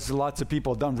 because lots of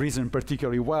people don't reason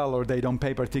particularly well or they don't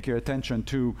pay particular attention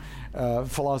to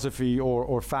philosophy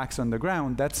or facts on the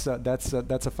ground, that's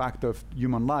a fact of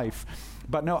human life.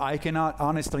 But no, I cannot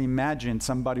honestly imagine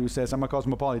somebody who says, I'm a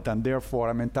cosmopolitan, therefore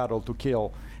I'm entitled to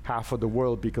kill half of the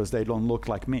world because they don't look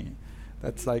like me.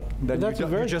 That's like, that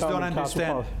you just don't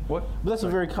understand. What? But that's a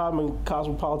very common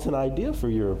cosmopolitan idea for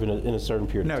Europe in a certain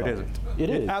period of time. No, it isn't. It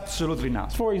is. Absolutely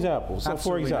not. For example.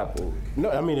 No,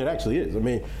 I mean, it actually is. I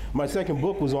mean, my second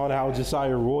book was on how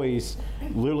Josiah Royce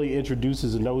literally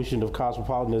introduces a notion of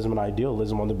cosmopolitanism and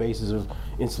idealism on the basis of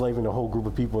enslaving a whole group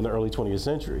of people in the early 20th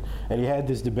century. And he had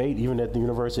this debate even at the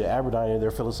University of Aberdeen in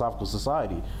their Philosophical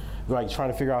Society, like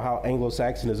trying to figure out how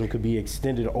Anglo-Saxonism could be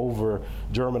extended over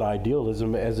German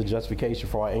idealism as a justification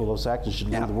for why Anglo-Saxons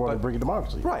should rule the world and bring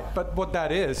democracy. Right, but what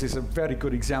that is a very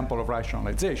good example of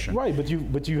rationalization. Right, but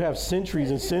you have centuries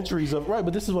and centuries of, right,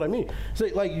 but this is what I mean. So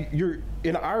like you're,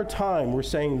 in our time, we're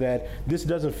saying that this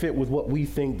doesn't fit with what we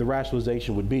think the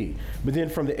rationalization would be. But then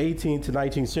from the 18th to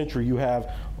 19th century, you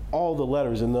have all the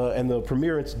letters and the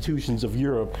premier institutions of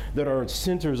Europe that are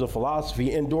centers of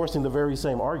philosophy endorsing the very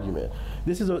same argument.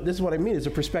 This is what I mean. It's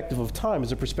a perspective of time.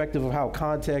 It's a perspective of how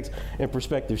context and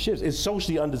perspective shifts. It's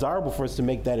socially undesirable for us to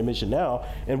make that admission now,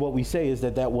 and what we say is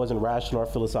that wasn't rational or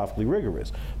philosophically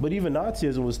rigorous. But even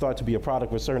Nazism was thought to be a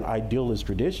product of a certain idealist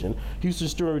tradition. Houston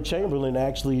Stewart Chamberlain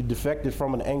actually defected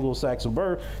from an Anglo-Saxon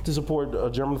birth to support a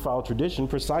Germanophile tradition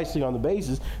precisely on the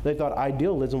basis they thought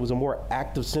idealism was a more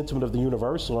active sentiment of the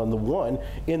universal and the one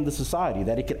in the society,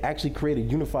 that it could actually create a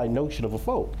unified notion of a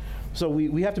folk. So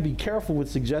we have to be careful with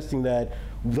suggesting that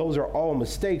those are all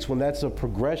mistakes when that's a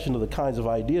progression of the kinds of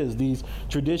ideas, these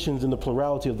traditions in the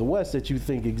plurality of the West that you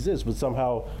think exist, but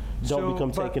somehow don't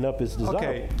become taken up as desirable.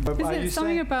 Okay, but isn't it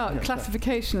something about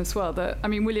classification as well? That, I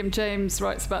mean, William James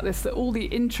writes about this, that all the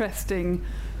interesting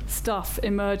stuff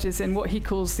emerges in what he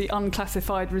calls the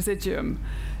unclassified residuum.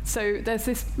 So there's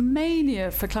this mania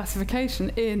for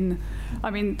classification in,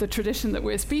 the tradition that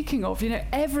we're speaking of.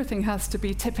 Everything has to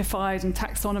be typified and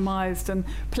taxonomized and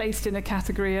placed in a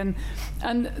category. And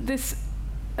this,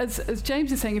 as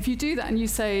James is saying, if you do that and you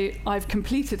say, I've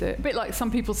completed it, a bit like some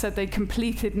people said they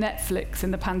completed Netflix in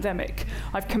the pandemic.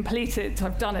 I've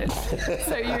done it.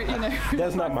 So you know.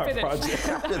 That's not my finished.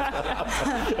 project.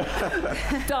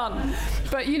 Done.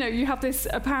 But you have this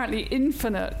apparently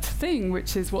infinite thing,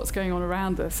 which is what's going on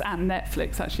around us, and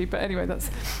Netflix actually. But anyway,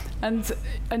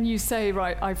 and you say,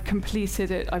 right, I've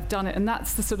completed it, I've done it, and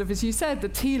that's the sort of, as you said, the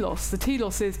telos. The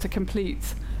telos is to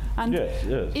complete. And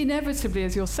yes. Inevitably,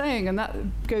 as you're saying, and that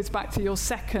goes back to the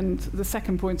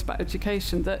second point about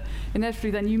education, that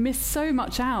inevitably then you miss so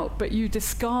much out, but you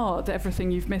discard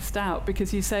everything you've missed out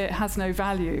because you say it has no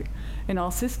value in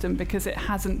our system because it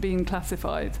hasn't been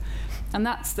classified. And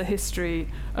that's the history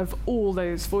of all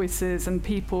those voices and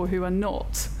people who are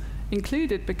not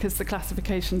included because the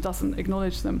classification doesn't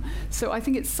acknowledge them. So I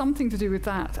think it's something to do with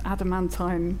that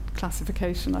adamantine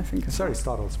classification, I think. It's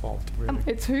Aristotle's fault, really.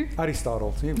 It's who?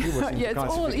 Aristotle. He was yeah, it's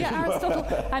all, Aristotle.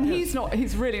 And he's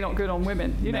really not good on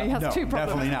women. He has two problems.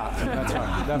 Definitely not. That's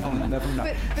right. Definitely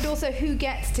not. But also who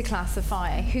gets to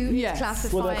classify? Who's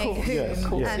classifying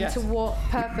whom? And to what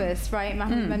purpose, right?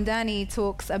 Mahmoud Mamdani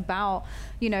talks about,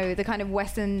 the kind of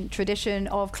Western tradition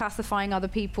of classifying other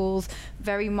peoples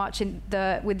very much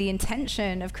with the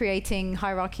intention of creating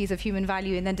hierarchies of human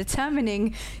value and then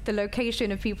determining the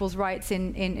location of people's rights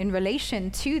in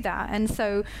relation to that. And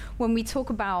so when we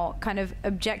talk about kind of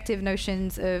objective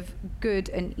notions of good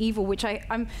and evil, which I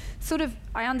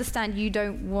understand you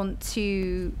don't want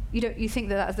to, you think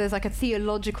that there's like a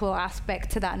theological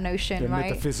aspect to that notion, right? The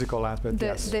metaphysical aspect,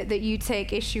 yes. That you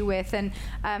take issue with. And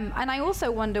I also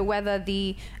wonder whether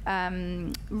the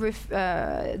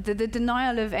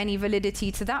denial of any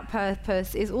validity to that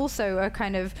purpose is also a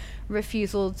kind of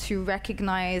refusal to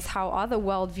recognize how other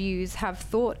worldviews have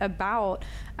thought about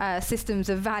systems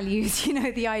of values.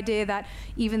 The idea that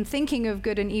even thinking of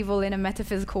good and evil in a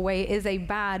metaphysical way is a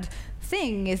bad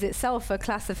thing is itself a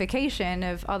classification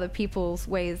of other people's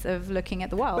ways of looking at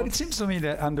the world. But it seems to me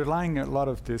that underlying a lot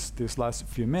of this last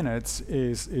few minutes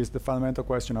is the fundamental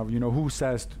question of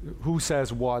who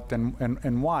says what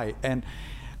and why. And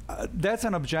that's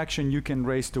an objection you can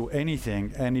raise to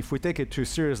anything, and if we take it too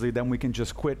seriously, then we can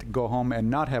just quit, go home, and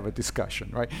not have a discussion,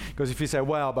 right? Because if you say,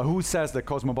 well, but who says that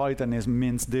cosmopolitanism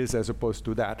means this as opposed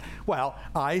to that? Well,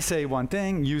 I say one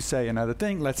thing, you say another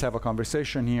thing, let's have a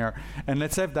conversation here, and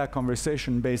let's have that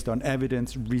conversation based on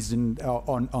evidence, reason,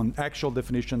 on actual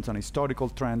definitions, on historical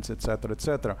trends, et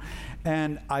cetera,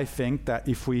 and I think that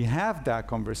if we have that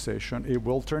conversation, it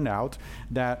will turn out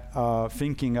that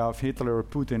thinking of Hitler or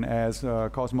Putin as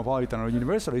cosmopolitan or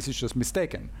universalist is just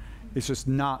mistaken. It's just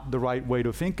not the right way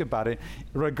to think about it,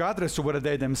 regardless of whether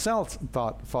they themselves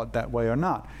thought that way or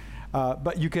not.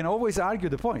 But you can always argue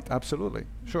the point, absolutely,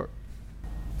 sure.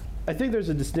 I think there's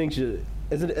a distinction.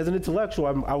 As an intellectual,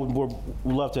 I would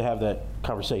love to have that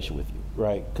conversation with you,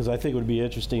 right? Because I think it would be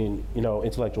interesting,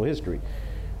 intellectual history.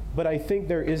 But I think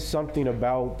there is something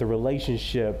about the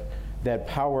relationship that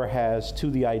power has to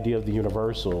the idea of the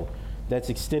universal that's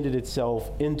extended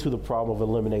itself into the problem of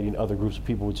eliminating other groups of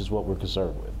people, which is what we're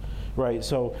concerned with, right?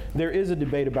 So there is a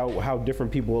debate about how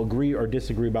different people agree or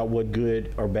disagree about what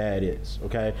good or bad is,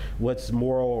 okay? What's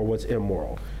moral or what's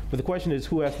immoral. But the question is,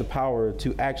 who has the power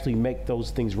to actually make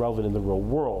those things relevant in the real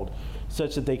world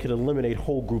such that they could eliminate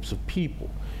whole groups of people?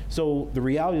 So the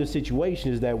reality of the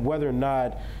situation is that whether or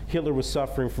not Hitler was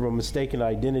suffering from a mistaken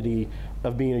identity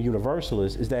of being a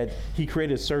universalist is that he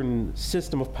created a certain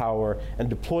system of power and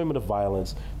deployment of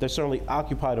violence that certainly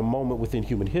occupied a moment within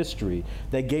human history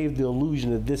that gave the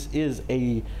illusion that this is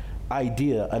an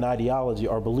idea, an ideology,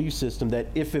 or belief system that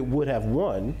if it would have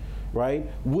won, right,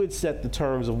 would set the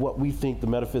terms of what we think the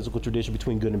metaphysical tradition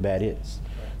between good and bad is.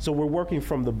 So we're working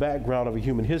from the background of a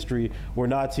human history where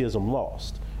Nazism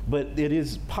lost. But it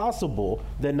is possible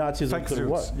that Nazism could have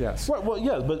won. Yes. Right, well,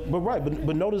 yes,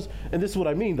 but notice, and this is what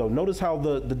I mean though, notice how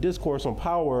the discourse on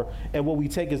power and what we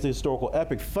take as the historical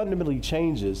epic fundamentally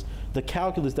changes the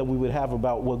calculus that we would have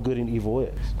about what good and evil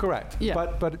is. Correct.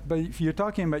 Yeah. But if you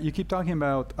keep talking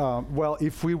about, well,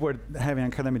 if we were having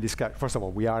an academic discussion, first of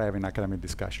all, we are having an academic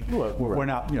discussion. We're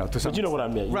not, to some But you know what I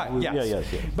mean. Right,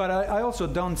 yes. Yeah. But I also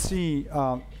don't see,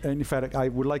 and in fact, I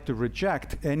would like to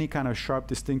reject any kind of sharp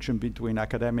distinction between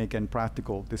academic and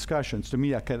practical discussions. To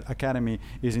me, academy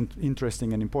is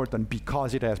interesting and important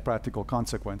because it has practical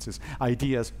consequences.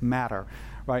 Ideas matter,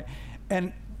 right?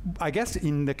 And I guess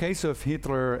in the case of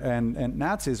Hitler and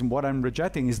Nazism, what I'm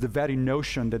rejecting is the very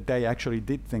notion that they actually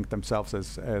did think themselves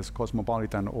as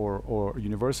cosmopolitan or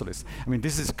universalists. I mean,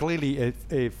 this is clearly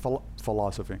a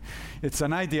philosophy. It's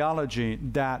an ideology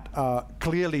that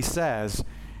clearly says,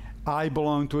 I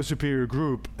belong to a superior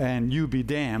group and you be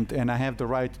damned and I have the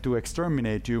right to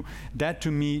exterminate you. That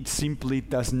to me simply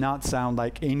does not sound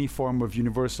like any form of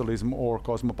universalism or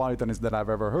cosmopolitanism that I've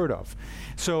ever heard of.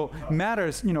 So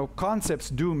matters,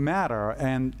 concepts do matter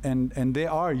and they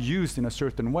are used in a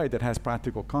certain way that has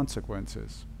practical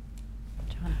consequences.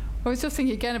 I was just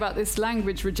thinking again about this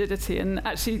language rigidity, and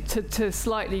actually to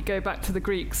slightly go back to the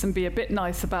Greeks and be a bit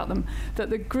nice about them, that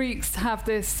the Greeks have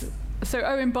this. So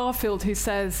Owen Barfield, he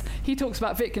talks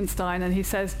about Wittgenstein, and he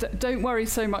says, don't worry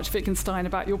so much, Wittgenstein,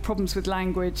 about your problems with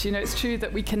language. It's true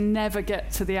that we can never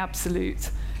get to the absolute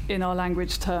in our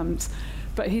language terms.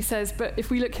 But he says, but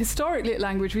if we look historically at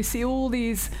language, we see all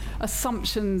these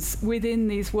assumptions within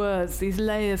these words, these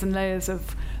layers and layers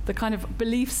of the kind of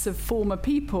beliefs of former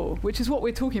people, which is what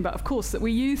we're talking about, of course, that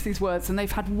we use these words and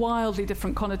they've had wildly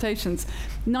different connotations.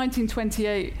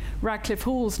 1928, Radcliffe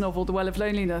Hall's novel, The Well of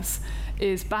Loneliness,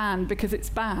 is banned because it's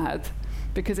bad,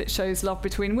 because it shows love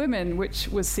between women, which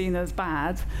was seen as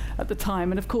bad at the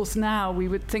time. And of course now we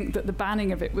would think that the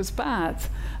banning of it was bad.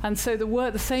 And so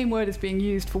the same word is being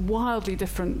used for wildly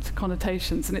different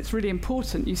connotations, and it's really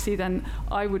important. You see then,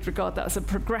 I would regard that as a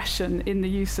progression in the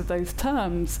use of those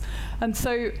terms. And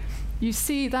so you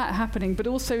see that happening, but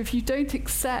also if you don't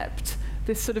accept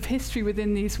this sort of history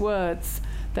within these words,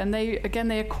 then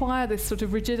they acquire this sort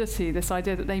of rigidity, this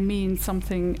idea that they mean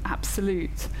something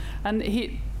absolute. And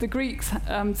the Greeks,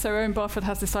 so Owen Barfield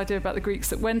has this idea about the Greeks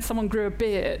that when someone grew a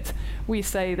beard, we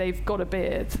say they've got a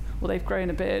beard, or they've grown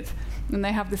a beard. And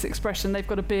they have this expression, they've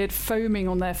got a beard foaming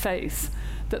on their face,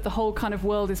 that the whole kind of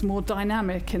world is more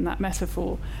dynamic in that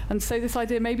metaphor. And so this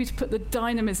idea maybe to put the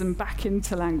dynamism back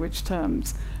into language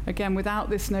terms, again, without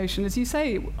this notion, as you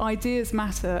say, ideas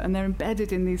matter and they're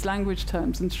embedded in these language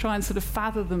terms, and to try and sort of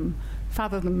fathom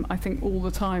them, I think, all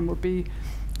the time would be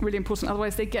really important.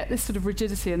 Otherwise they get this sort of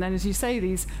rigidity, and then, as you say,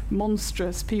 these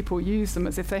monstrous people use them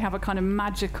as if they have a kind of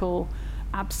magical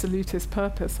absolutist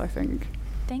purpose, I think.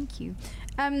 Thank you.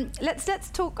 Let's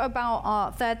talk about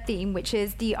our third theme, which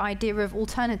is the idea of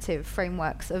alternative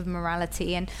frameworks of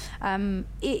morality. And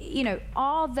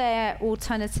are there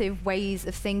alternative ways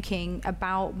of thinking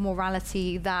about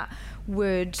morality that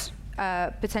would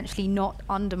potentially not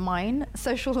undermine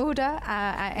social order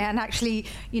and actually,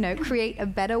 create a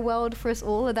better world for us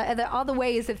all? Are there other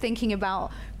ways of thinking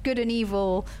about good and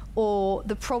evil, or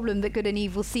the problem that good and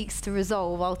evil seeks to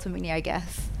resolve ultimately, I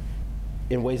guess?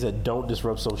 In ways that don't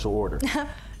disrupt social order?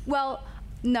 Well,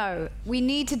 no, we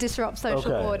need to disrupt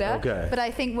social order. Okay. But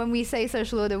I think when we say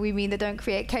social order, we mean that don't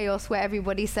create chaos where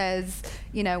everybody says,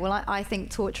 I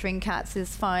think torturing cats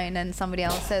is fine and somebody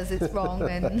else says it's wrong,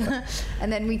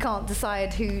 and then we can't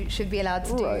decide who should be allowed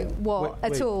to do what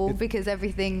at all, because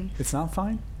everything... It's not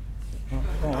fine?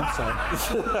 Oh, I'm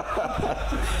sorry.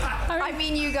 I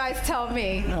mean, you guys tell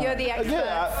me. You're the experts.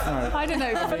 Yeah, I don't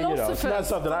know. it's not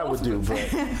something I would do,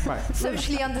 but Right.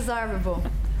 Socially undesirable.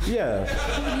 yeah.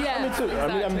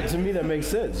 Yeah. To me that makes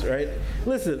sense, right?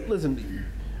 Listen.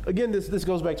 Again, this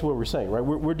goes back to what we're saying, right?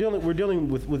 We're dealing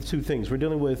with two things. We're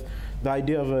dealing with the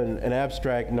idea of an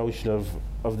abstract notion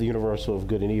of the universal of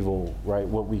good and evil, right?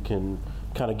 What we can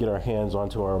kind of get our hands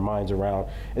onto, our minds around,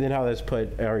 and then how that's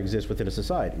put or exists within a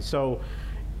society. So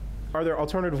are there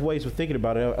alternative ways of thinking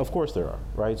about it? Of course there are,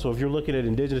 right? So if you're looking at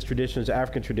indigenous traditions,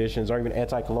 African traditions, or even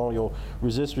anti-colonial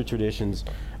resistor traditions,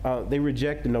 they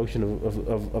reject the notion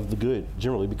of the good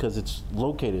generally because it's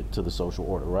located to the social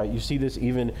order, right? You see this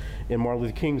even in Martin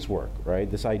Luther King's work, right?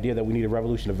 This idea that we need a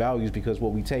revolution of values because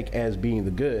what we take as being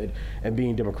the good and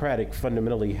being democratic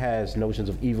fundamentally has notions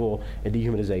of evil and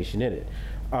dehumanization in it.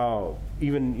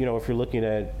 Even if you're looking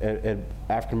at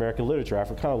African American literature,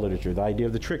 Africana literature, the idea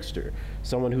of the trickster,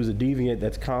 someone who's a deviant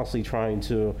that's constantly trying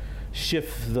to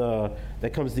shift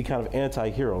that comes the kind of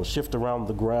anti-hero, shift around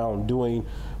the ground, doing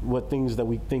what things that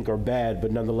we think are bad,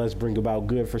 but nonetheless bring about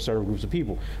good for certain groups of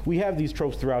people. We have these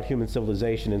tropes throughout human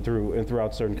civilization and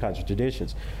throughout certain kinds of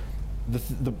traditions.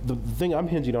 The thing I'm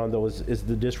hinging on though is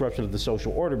the disruption of the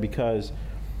social order, because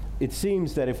it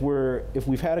seems that if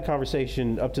we've had a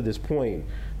conversation up to this point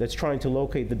that's trying to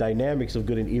locate the dynamics of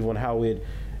good and evil and how it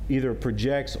either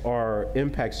projects or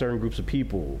impacts certain groups of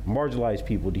people, marginalizes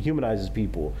people, dehumanizes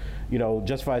people,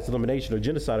 justifies elimination or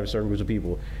genocide of certain groups of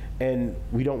people, and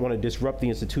we don't want to disrupt the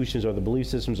institutions or the belief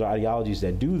systems or ideologies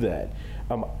that do that,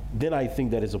 then I think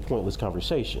that is a pointless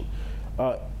conversation.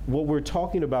 What we're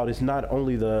talking about is not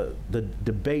only the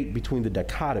debate between the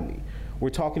dichotomy. We're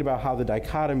talking about how the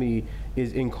dichotomy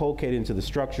is inculcated into the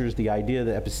structures, the idea,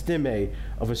 the episteme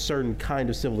of a certain kind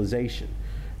of civilization.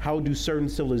 How do certain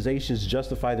civilizations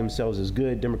justify themselves as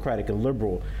good, democratic, and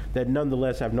liberal that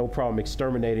nonetheless have no problem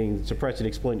exterminating, suppressing,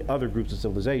 exploiting other groups of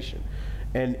civilization?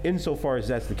 And insofar as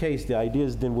that's the case, the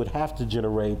ideas then would have to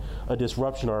generate a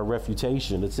disruption or a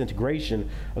refutation, a disintegration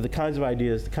of the kinds of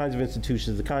ideas, the kinds of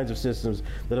institutions, the kinds of systems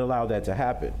that allow that to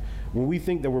happen. When we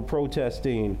think that we're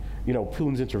protesting,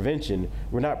 Putin's intervention,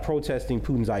 we're not protesting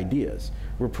Putin's ideas.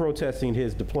 We're protesting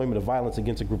his deployment of violence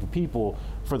against a group of people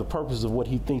for the purpose of what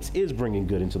he thinks is bringing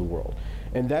good into the world.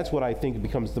 And that's what I think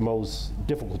becomes the most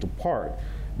difficult part.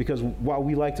 Because while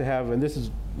we like to have,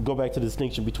 and go back to the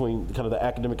distinction between kind of the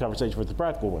academic conversation with the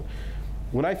practical one.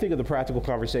 When I think of the practical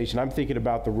conversation, I'm thinking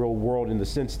about the real world in the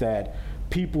sense that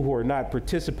people who are not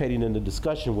participating in the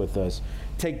discussion with us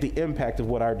take the impact of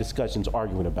what our discussion's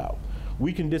arguing about.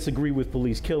 We can disagree with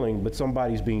police killing, but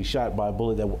somebody's being shot by a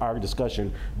bullet that our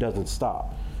discussion doesn't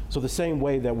stop. So the same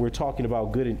way that we're talking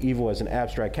about good and evil as an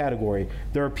abstract category,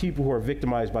 there are people who are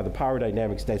victimized by the power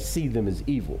dynamics that see them as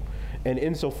evil. And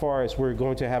insofar as we're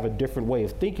going to have a different way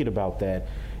of thinking about that,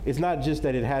 it's not just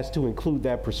that it has to include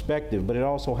that perspective, but it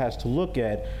also has to look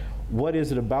at what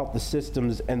is it about the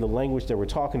systems and the language that we're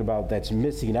talking about that's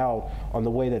missing out on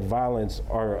the way that violence,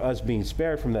 or us being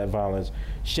spared from that violence,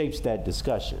 shapes that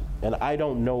discussion. And I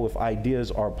don't know if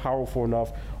ideas are powerful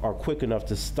enough or quick enough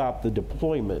to stop the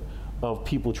deployment of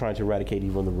people trying to eradicate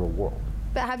evil in the real world.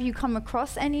 But have you come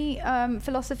across any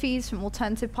philosophies from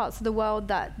alternative parts of the world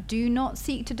that do not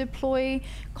seek to deploy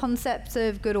concepts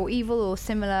of good or evil or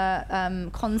similar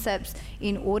concepts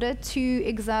in order to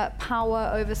exert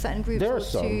power over certain groups? There are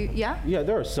some. Yeah,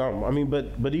 there are some. I mean,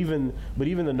 but even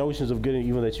the notions of good and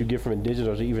evil that you get from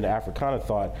indigenous or even Africana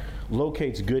thought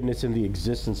locates goodness in the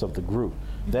existence of the group.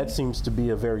 Mm-hmm. That seems to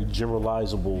be a very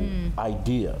generalizable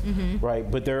idea,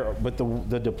 right? But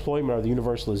the deployment or the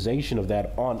universalization of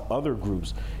that on other groups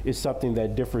is something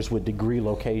that differs with degree,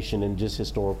 location, and just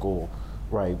historical,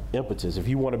 right, impetus. If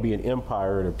you want to be an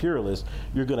empire and a pluralist,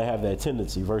 you're going to have that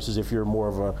tendency, versus if you're more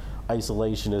of a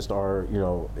isolationist or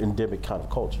endemic kind of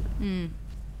culture.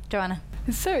 Joanna.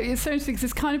 It's so interesting because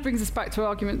this kind of brings us back to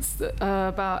arguments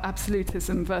about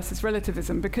absolutism versus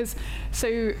relativism, because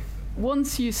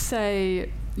once you say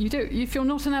if you're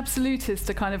not an absolutist,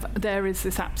 there is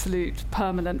this absolute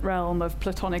permanent realm of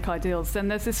Platonic ideals, then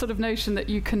there's this sort of notion that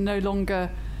you can no longer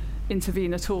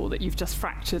intervene at all, that you've just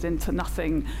fractured into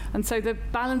nothing. And so the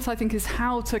balance, I think, is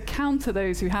how to counter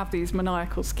those who have these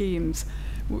maniacal schemes,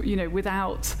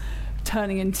 without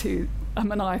turning into a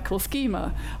maniacal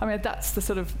schemer. I mean, that's the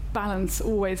sort of balance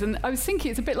always. And I was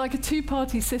thinking it's a bit like a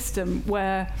two-party system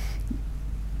where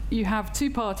you have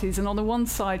two parties, and on the one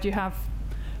side you have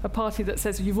a party that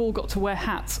says you've all got to wear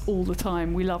hats all the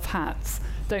time. We love hats.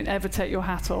 Don't ever take your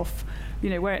hat off.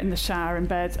 Wear it in the shower, in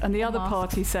bed. And the other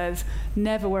party says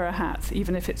never wear a hat,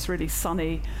 even if it's really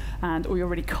sunny or you're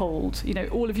really cold.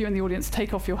 All of you in the audience,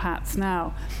 take off your hats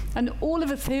now. And all of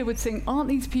us here would think, aren't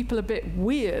these people a bit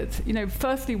weird?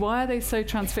 Firstly, why are they so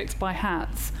transfixed by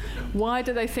hats? Why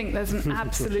do they think there's an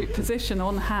absolute position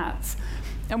on hats?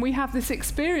 And we have this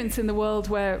experience in the world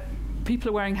where people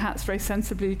are wearing hats very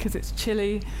sensibly because it's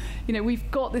chilly. We've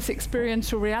got this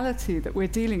experiential reality that we're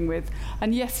dealing with.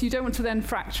 And yes, you don't want to then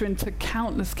fracture into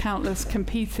countless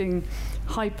competing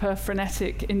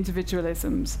hyper-frenetic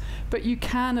individualisms. But you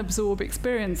can absorb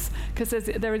experience because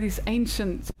there are these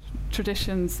ancient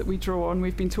traditions that we draw on,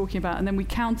 we've been talking about, and then we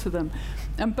counter them.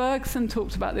 And Bergson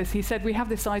talked about this. He said we have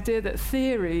this idea that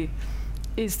theory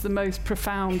is the most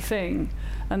profound thing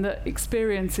and that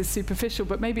experience is superficial,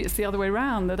 but maybe it's the other way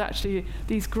around, that actually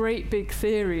these great big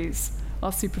theories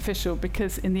are superficial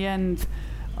because in the end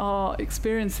our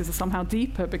experiences are somehow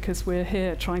deeper because we're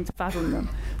here trying to fathom them.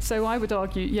 So I would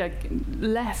argue,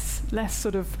 less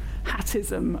sort of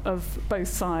hatism of both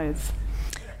sides.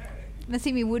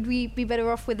 Massimo, would we be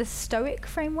better off with a Stoic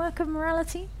framework of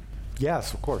morality?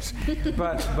 Yes, of course.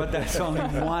 but that's only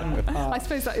one... I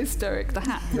suppose that is Stoic, the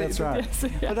hat. That's right. Yes,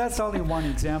 yeah. But that's only one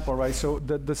example, right? So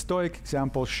the Stoic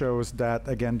example shows that,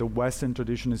 again, the Western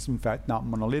tradition is in fact not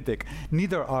monolithic.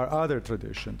 Neither are other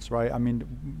traditions, right? I mean,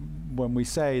 when we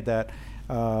say that,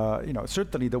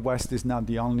 certainly the West is not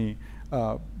the only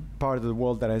part of the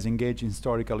world that has engaged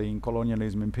historically in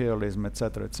colonialism, imperialism, et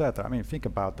cetera, et cetera. I mean, think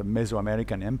about the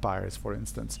Mesoamerican empires, for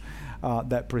instance,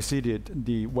 that preceded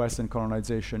the Western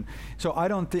colonization. So I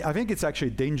think it's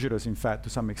actually dangerous, in fact, to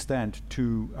some extent,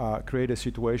 to create a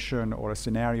situation or a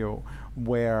scenario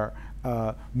where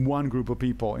one group of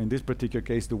people, in this particular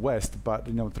case the West, but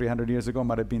 300 years ago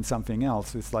might have been something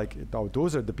else. It's like,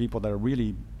 those are the people that are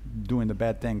really doing the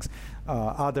bad things.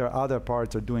 Other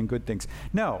parts are doing good things.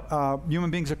 No,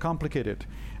 human beings are complicated.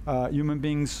 Human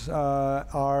beings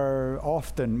are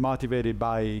often motivated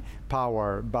by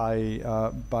power, by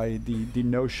the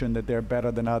notion that they're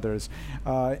better than others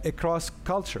across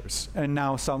cultures. And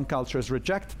now some cultures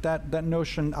reject that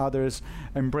notion, others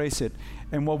embrace it.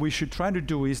 And what we should try to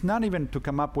do is not even to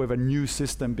come up with a new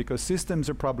system, because systems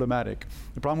are problematic.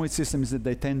 The problem with systems is that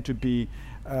they tend to be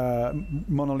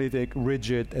monolithic,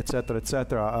 rigid, etc.,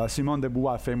 etc. Simone de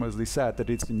Beauvoir famously said that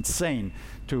it's insane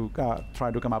to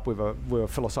try to come up with a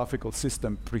philosophical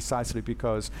system, precisely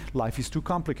because life is too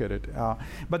complicated.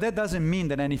 But that doesn't mean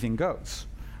that anything goes,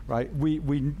 right? We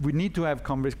need to have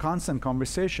constant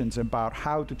conversations about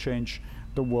how to change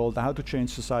the world, how to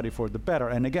change society for the better.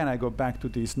 And again, I go back to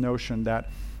this notion that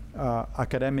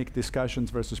academic discussions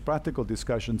versus practical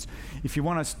discussions. If you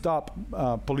want to stop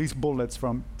police bullets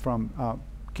from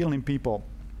killing people,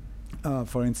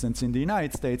 for instance, in the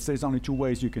United States, there's only two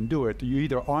ways you can do it. You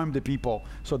either arm the people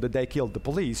so that they kill the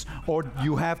police, or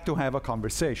you have to have a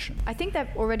conversation. I think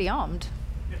they're already armed.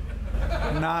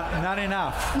 Not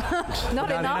enough.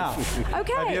 Not enough.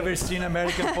 Okay. Have you ever seen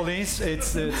American police?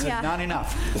 It's not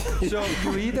enough.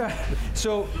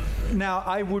 So now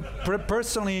I would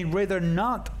personally rather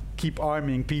not keep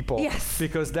arming people, yes,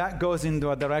 because that goes into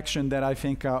a direction that I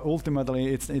think ultimately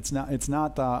it's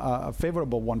not a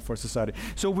favorable one for society.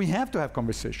 So we have to have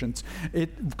conversations.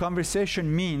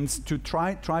 Conversation means to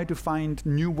try to find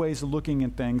new ways of looking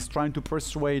at things, trying to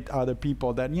persuade other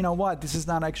people that, you know what, this is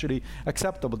not actually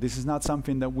acceptable. This is not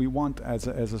something that we want as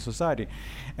a society.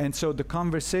 And so the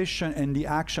conversation and the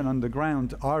action on the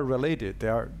ground are related.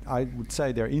 I would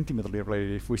say they're intimately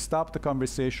related. If we stop the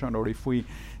conversation, or if we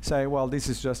say, well, this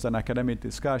is just an academic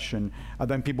discussion,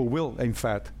 then people will, in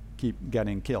fact, keep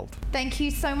getting killed. Thank you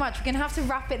so much. We're going to have to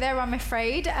wrap it there, I'm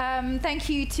afraid. Thank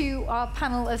you to our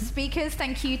panel of speakers.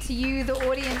 Thank you to you, the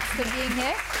audience, for being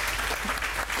here.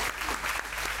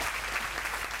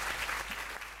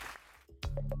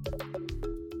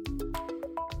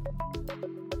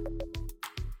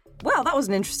 Well, that was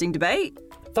an interesting debate.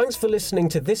 Thanks for listening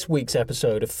to this week's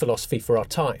episode of Philosophy for Our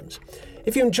Times.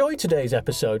 If you enjoyed today's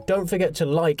episode, don't forget to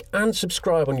like and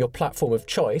subscribe on your platform of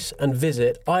choice, and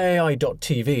visit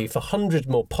iai.tv for hundreds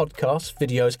more podcasts,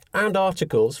 videos and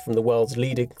articles from the world's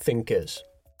leading thinkers.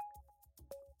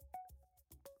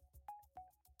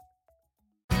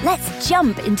 Let's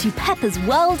jump into Peppa's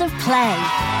world of play.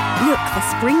 Look for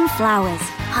spring flowers,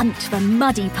 hunt for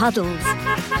muddy puddles,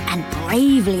 and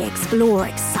bravely explore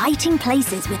exciting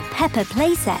places with Peppa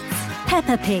playsets.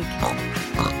 Peppa Pig,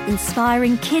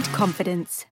 inspiring kid confidence.